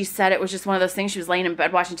 And she said it was just one of those things. She was laying in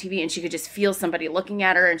bed watching TV, and she could just feel somebody looking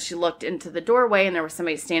at her. And she looked into the doorway, and there was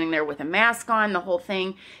somebody standing there with a mask on, the whole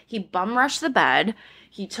thing. He bum rushed the bed.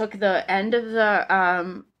 He took the end of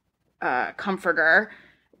the comforter,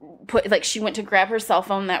 she went to grab her cell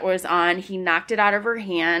phone that was on. He knocked it out of her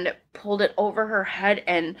hand, pulled it over her head,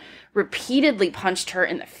 and repeatedly punched her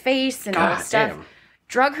in the face and all this stuff. Damn.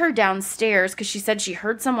 Drug her downstairs because she said she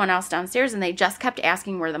heard someone else downstairs, and they just kept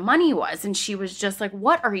asking where the money was. And she was just like,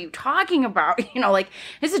 what are you talking about?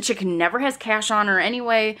 This is a chick who never has cash on her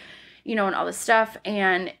anyway, and all this stuff.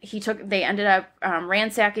 And they ended up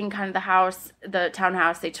ransacking kind of the house, the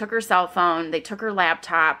townhouse. They took her cell phone, they took her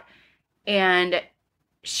laptop, and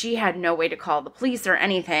she had no way to call the police or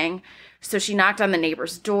anything. So she knocked on the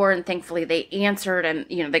neighbor's door, and thankfully they answered, and,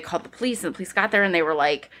 they called the police, and the police got there, and they were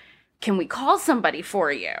like, can we call somebody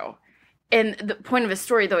for you? And the point of the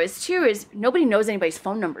story, though, is nobody knows anybody's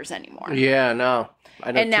phone numbers anymore. Yeah, no.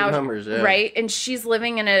 I know two numbers, yeah. Right? And she's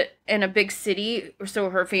living in a big city,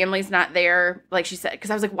 so her family's not there, like she said.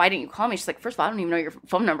 Because I was like, why didn't you call me? She's like, first of all, I don't even know your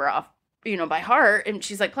phone number off, by heart. And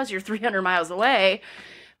she's like, plus you're 300 miles away.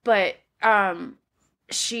 But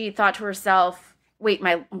she thought to herself, wait,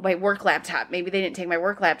 my work laptop. Maybe they didn't take my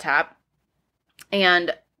work laptop.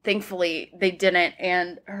 And thankfully they didn't.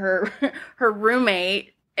 And her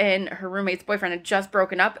roommate and her roommate's boyfriend had just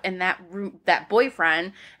broken up, and that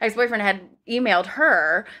ex-boyfriend had emailed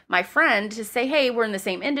her, my friend, to say, hey, we're in the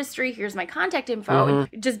same industry, here's my contact info.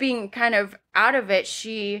 Mm-hmm. And just being kind of out of it,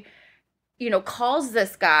 she, calls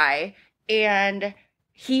this guy, and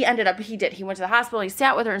he went to the hospital, he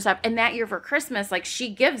sat with her and stuff. And that year for Christmas, she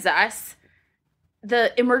gives us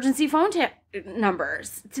the emergency phone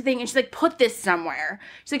numbers to think, and she's like, put this somewhere.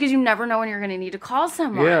 She's like, because you never know when you're going to need to call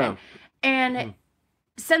someone. Yeah. And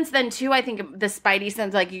since then, too, I think the spidey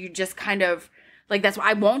sense, you just kind of, that's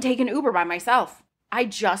why I won't take an Uber by myself. I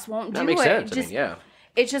just won't do it. That makes sense. Yeah.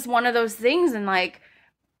 It's just one of those things, and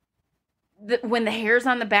when the hairs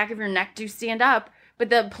on the back of your neck do stand up. But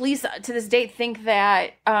the police, to this date, think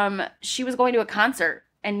that she was going to a concert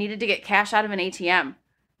and needed to get cash out of an ATM.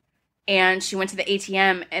 And she went to the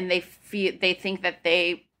ATM, and they think that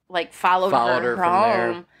they followed her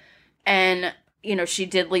home. And she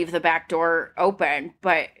did leave the back door open,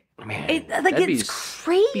 but man, it's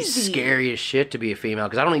crazy. It'd be scary as shit to be a female,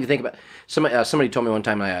 because I don't even think about somebody told me one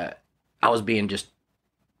time I was being just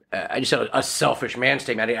I just had a selfish man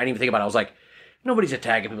statement. I didn't even think about it. I was like, nobody's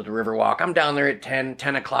attacking people at the Riverwalk. I'm down there at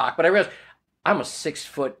 10 o'clock, but I realized I'm a 6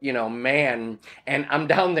 foot, man, and I'm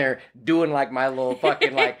down there doing my little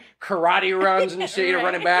fucking karate runs and shit,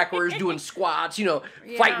 running backwards, doing squats,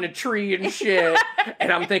 fighting a tree and shit.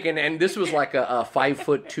 And I'm thinking, and this was a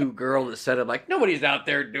 5'2" girl that said it, nobody's out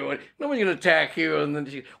there doing it. Nobody's gonna attack you. And then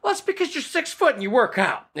she, well, it's because you're 6 foot and you work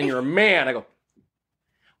out and you're a man. I go,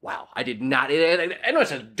 wow, I did not. I know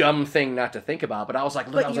it's a dumb thing not to think about, but I was like,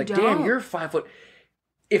 look, damn, you're 5 foot.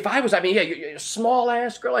 If I was, you're a small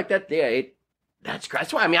ass girl like that, yeah. That's great.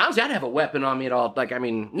 That's why, honestly, I'd have a weapon on me at all.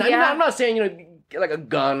 I'm not saying, like a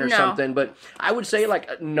gun or something, but I would say like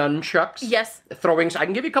nunchucks. Yes. Throwing. I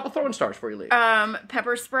can give you a couple throwing stars for you, Lee.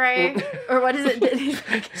 Pepper spray, or what is it?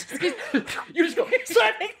 You just go,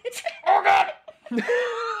 oh God!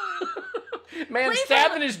 Man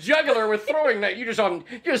stabbing his jugular with throwing that. You're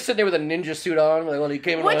just sitting there with a ninja suit on. Like, well, he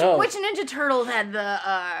came in my house. Which Ninja Turtle had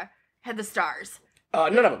the stars?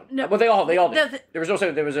 None of them. No. Well, they all did. There was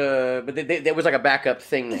there was like a backup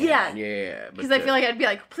thing there. Yeah. Because I feel like I'd be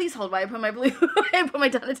like, please hold while I put my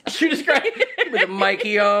Donatello. She just cried with a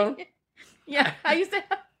Mikey on. Yeah, I used to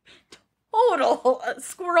have total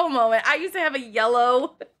squirrel moment. I used to have a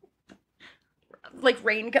yellow, like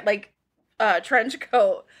trench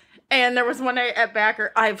coat. And there was one night at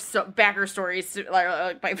Backer. I have Backer stories,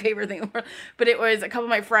 like my favorite thing in the world. But it was a couple of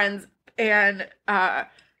my friends, and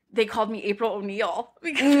they called me April O'Neil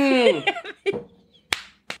because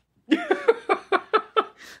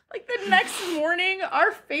like the next morning,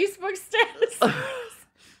 our Facebook statuses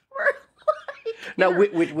were like. Now,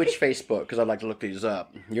 which Facebook? Because I'd like to look these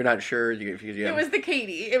up. You're not sure? It was the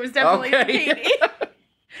Katie. It was definitely the Katie.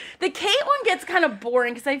 The Kate one gets kind of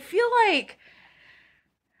boring because I feel like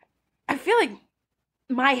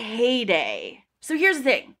my heyday. So here's the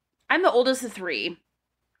thing. I'm the oldest of three.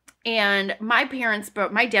 And my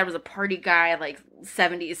dad was a party guy, like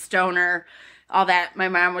 70s stoner, all that. My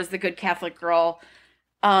mom was the good Catholic girl.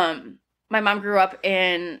 My mom grew up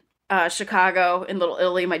in Chicago, in Little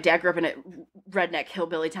Italy. My dad grew up in a redneck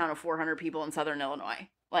hillbilly town of 400 people in southern Illinois.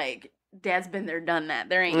 Like, Dad's been there, done that.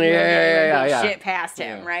 There ain't shit past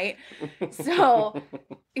him, right? So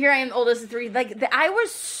here I am, the oldest of three. Like, I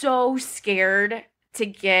was so scared to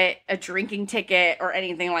get a drinking ticket or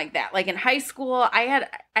anything like that. Like in high school, I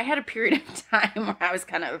had a period of time where I was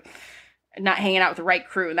kind of not hanging out with the right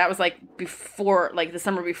crew, and that was like the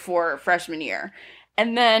summer before freshman year.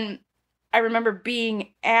 And then I remember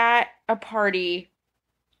being at a party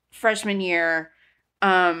freshman year,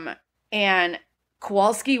 and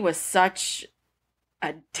Kowalski was such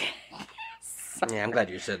a dick. Yeah, I'm glad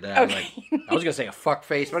you said that. Okay. I was going to say a fuck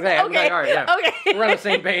face, but okay. All right, yeah. Okay. We're on the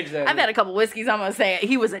same page then. I've had a couple whiskeys, I'm going to say it.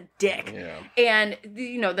 He was a dick. Yeah. And,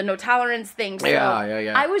 the no tolerance thing. So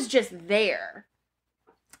yeah. I was just there.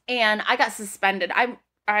 And I got suspended. I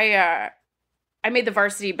made the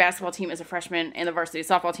varsity basketball team as a freshman and the varsity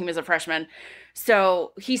softball team as a freshman.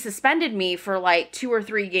 So he suspended me for like 2 or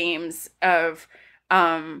 3 games of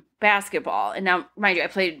basketball. And now, mind you, I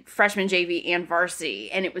played freshman, JV, and varsity,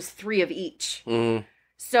 and it was 3 of each. Mm-hmm.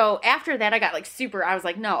 So after that, I got like I was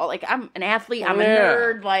like, no, like I'm an athlete, I'm a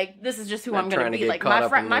nerd, like this is just who I'm going to be. Like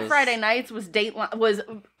my Friday nights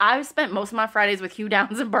I spent most of my Fridays with Hugh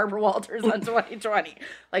Downs and Barbara Walters on 2020.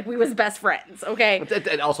 Like we was best friends, okay?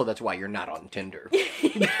 And also, that's why you're not on Tinder.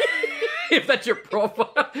 If that's your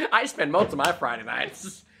profile. I spend most of my Friday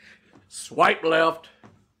nights swipe left.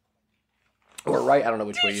 Or right, I don't know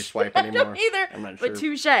which way you swipe anymore. I don't either, I'm not sure. But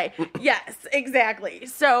touche. Yes, exactly.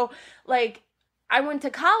 So, like, I went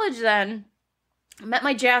to college then, met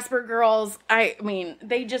my Jasper girls. I mean,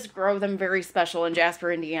 they just grow them very special in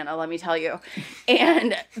Jasper, Indiana, let me tell you.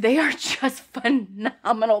 And they are just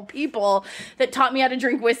phenomenal people that taught me how to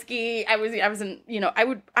drink whiskey. I was in,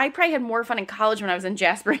 I probably had more fun in college when I was in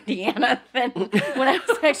Jasper, Indiana than when I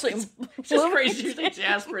was actually in It's just crazy you say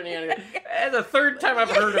Jasper, Indiana. That's the third time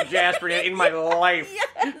I've heard of Jasper in my life.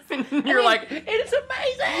 Yes. You're like, it's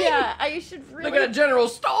amazing. Yeah, I should really. Look at a general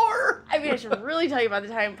store. I mean, I should really tell you about the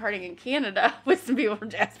time partying in Canada with some people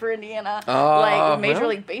from Jasper, Indiana. Like Major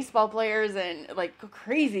League Baseball players and like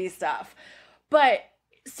crazy stuff. But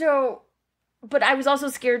I was also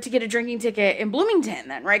scared to get a drinking ticket in Bloomington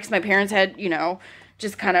then, right? Because my parents had,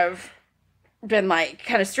 just kind of been like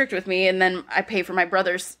kind of strict with me. And then I pay for my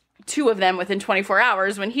brothers, 2 of them within 24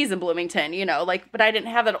 hours when he's in Bloomington, but I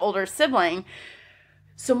didn't have that older sibling.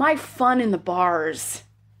 So my fun in the bars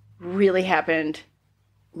really happened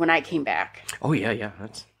when I came back. Oh, yeah.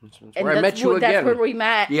 That's where I met you again. That's where we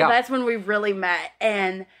met. Yeah. That's when we really met.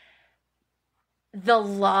 And the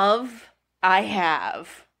love I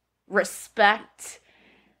have, respect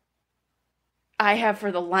I have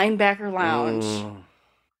for the Linebacker Lounge.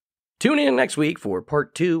 Tune in next week for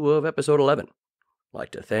part 2 of episode 11. I'd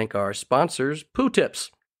like to thank our sponsors, Poo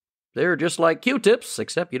Tips. They're just like Q-tips,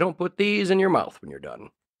 except you don't put these in your mouth when you're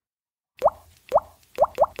done.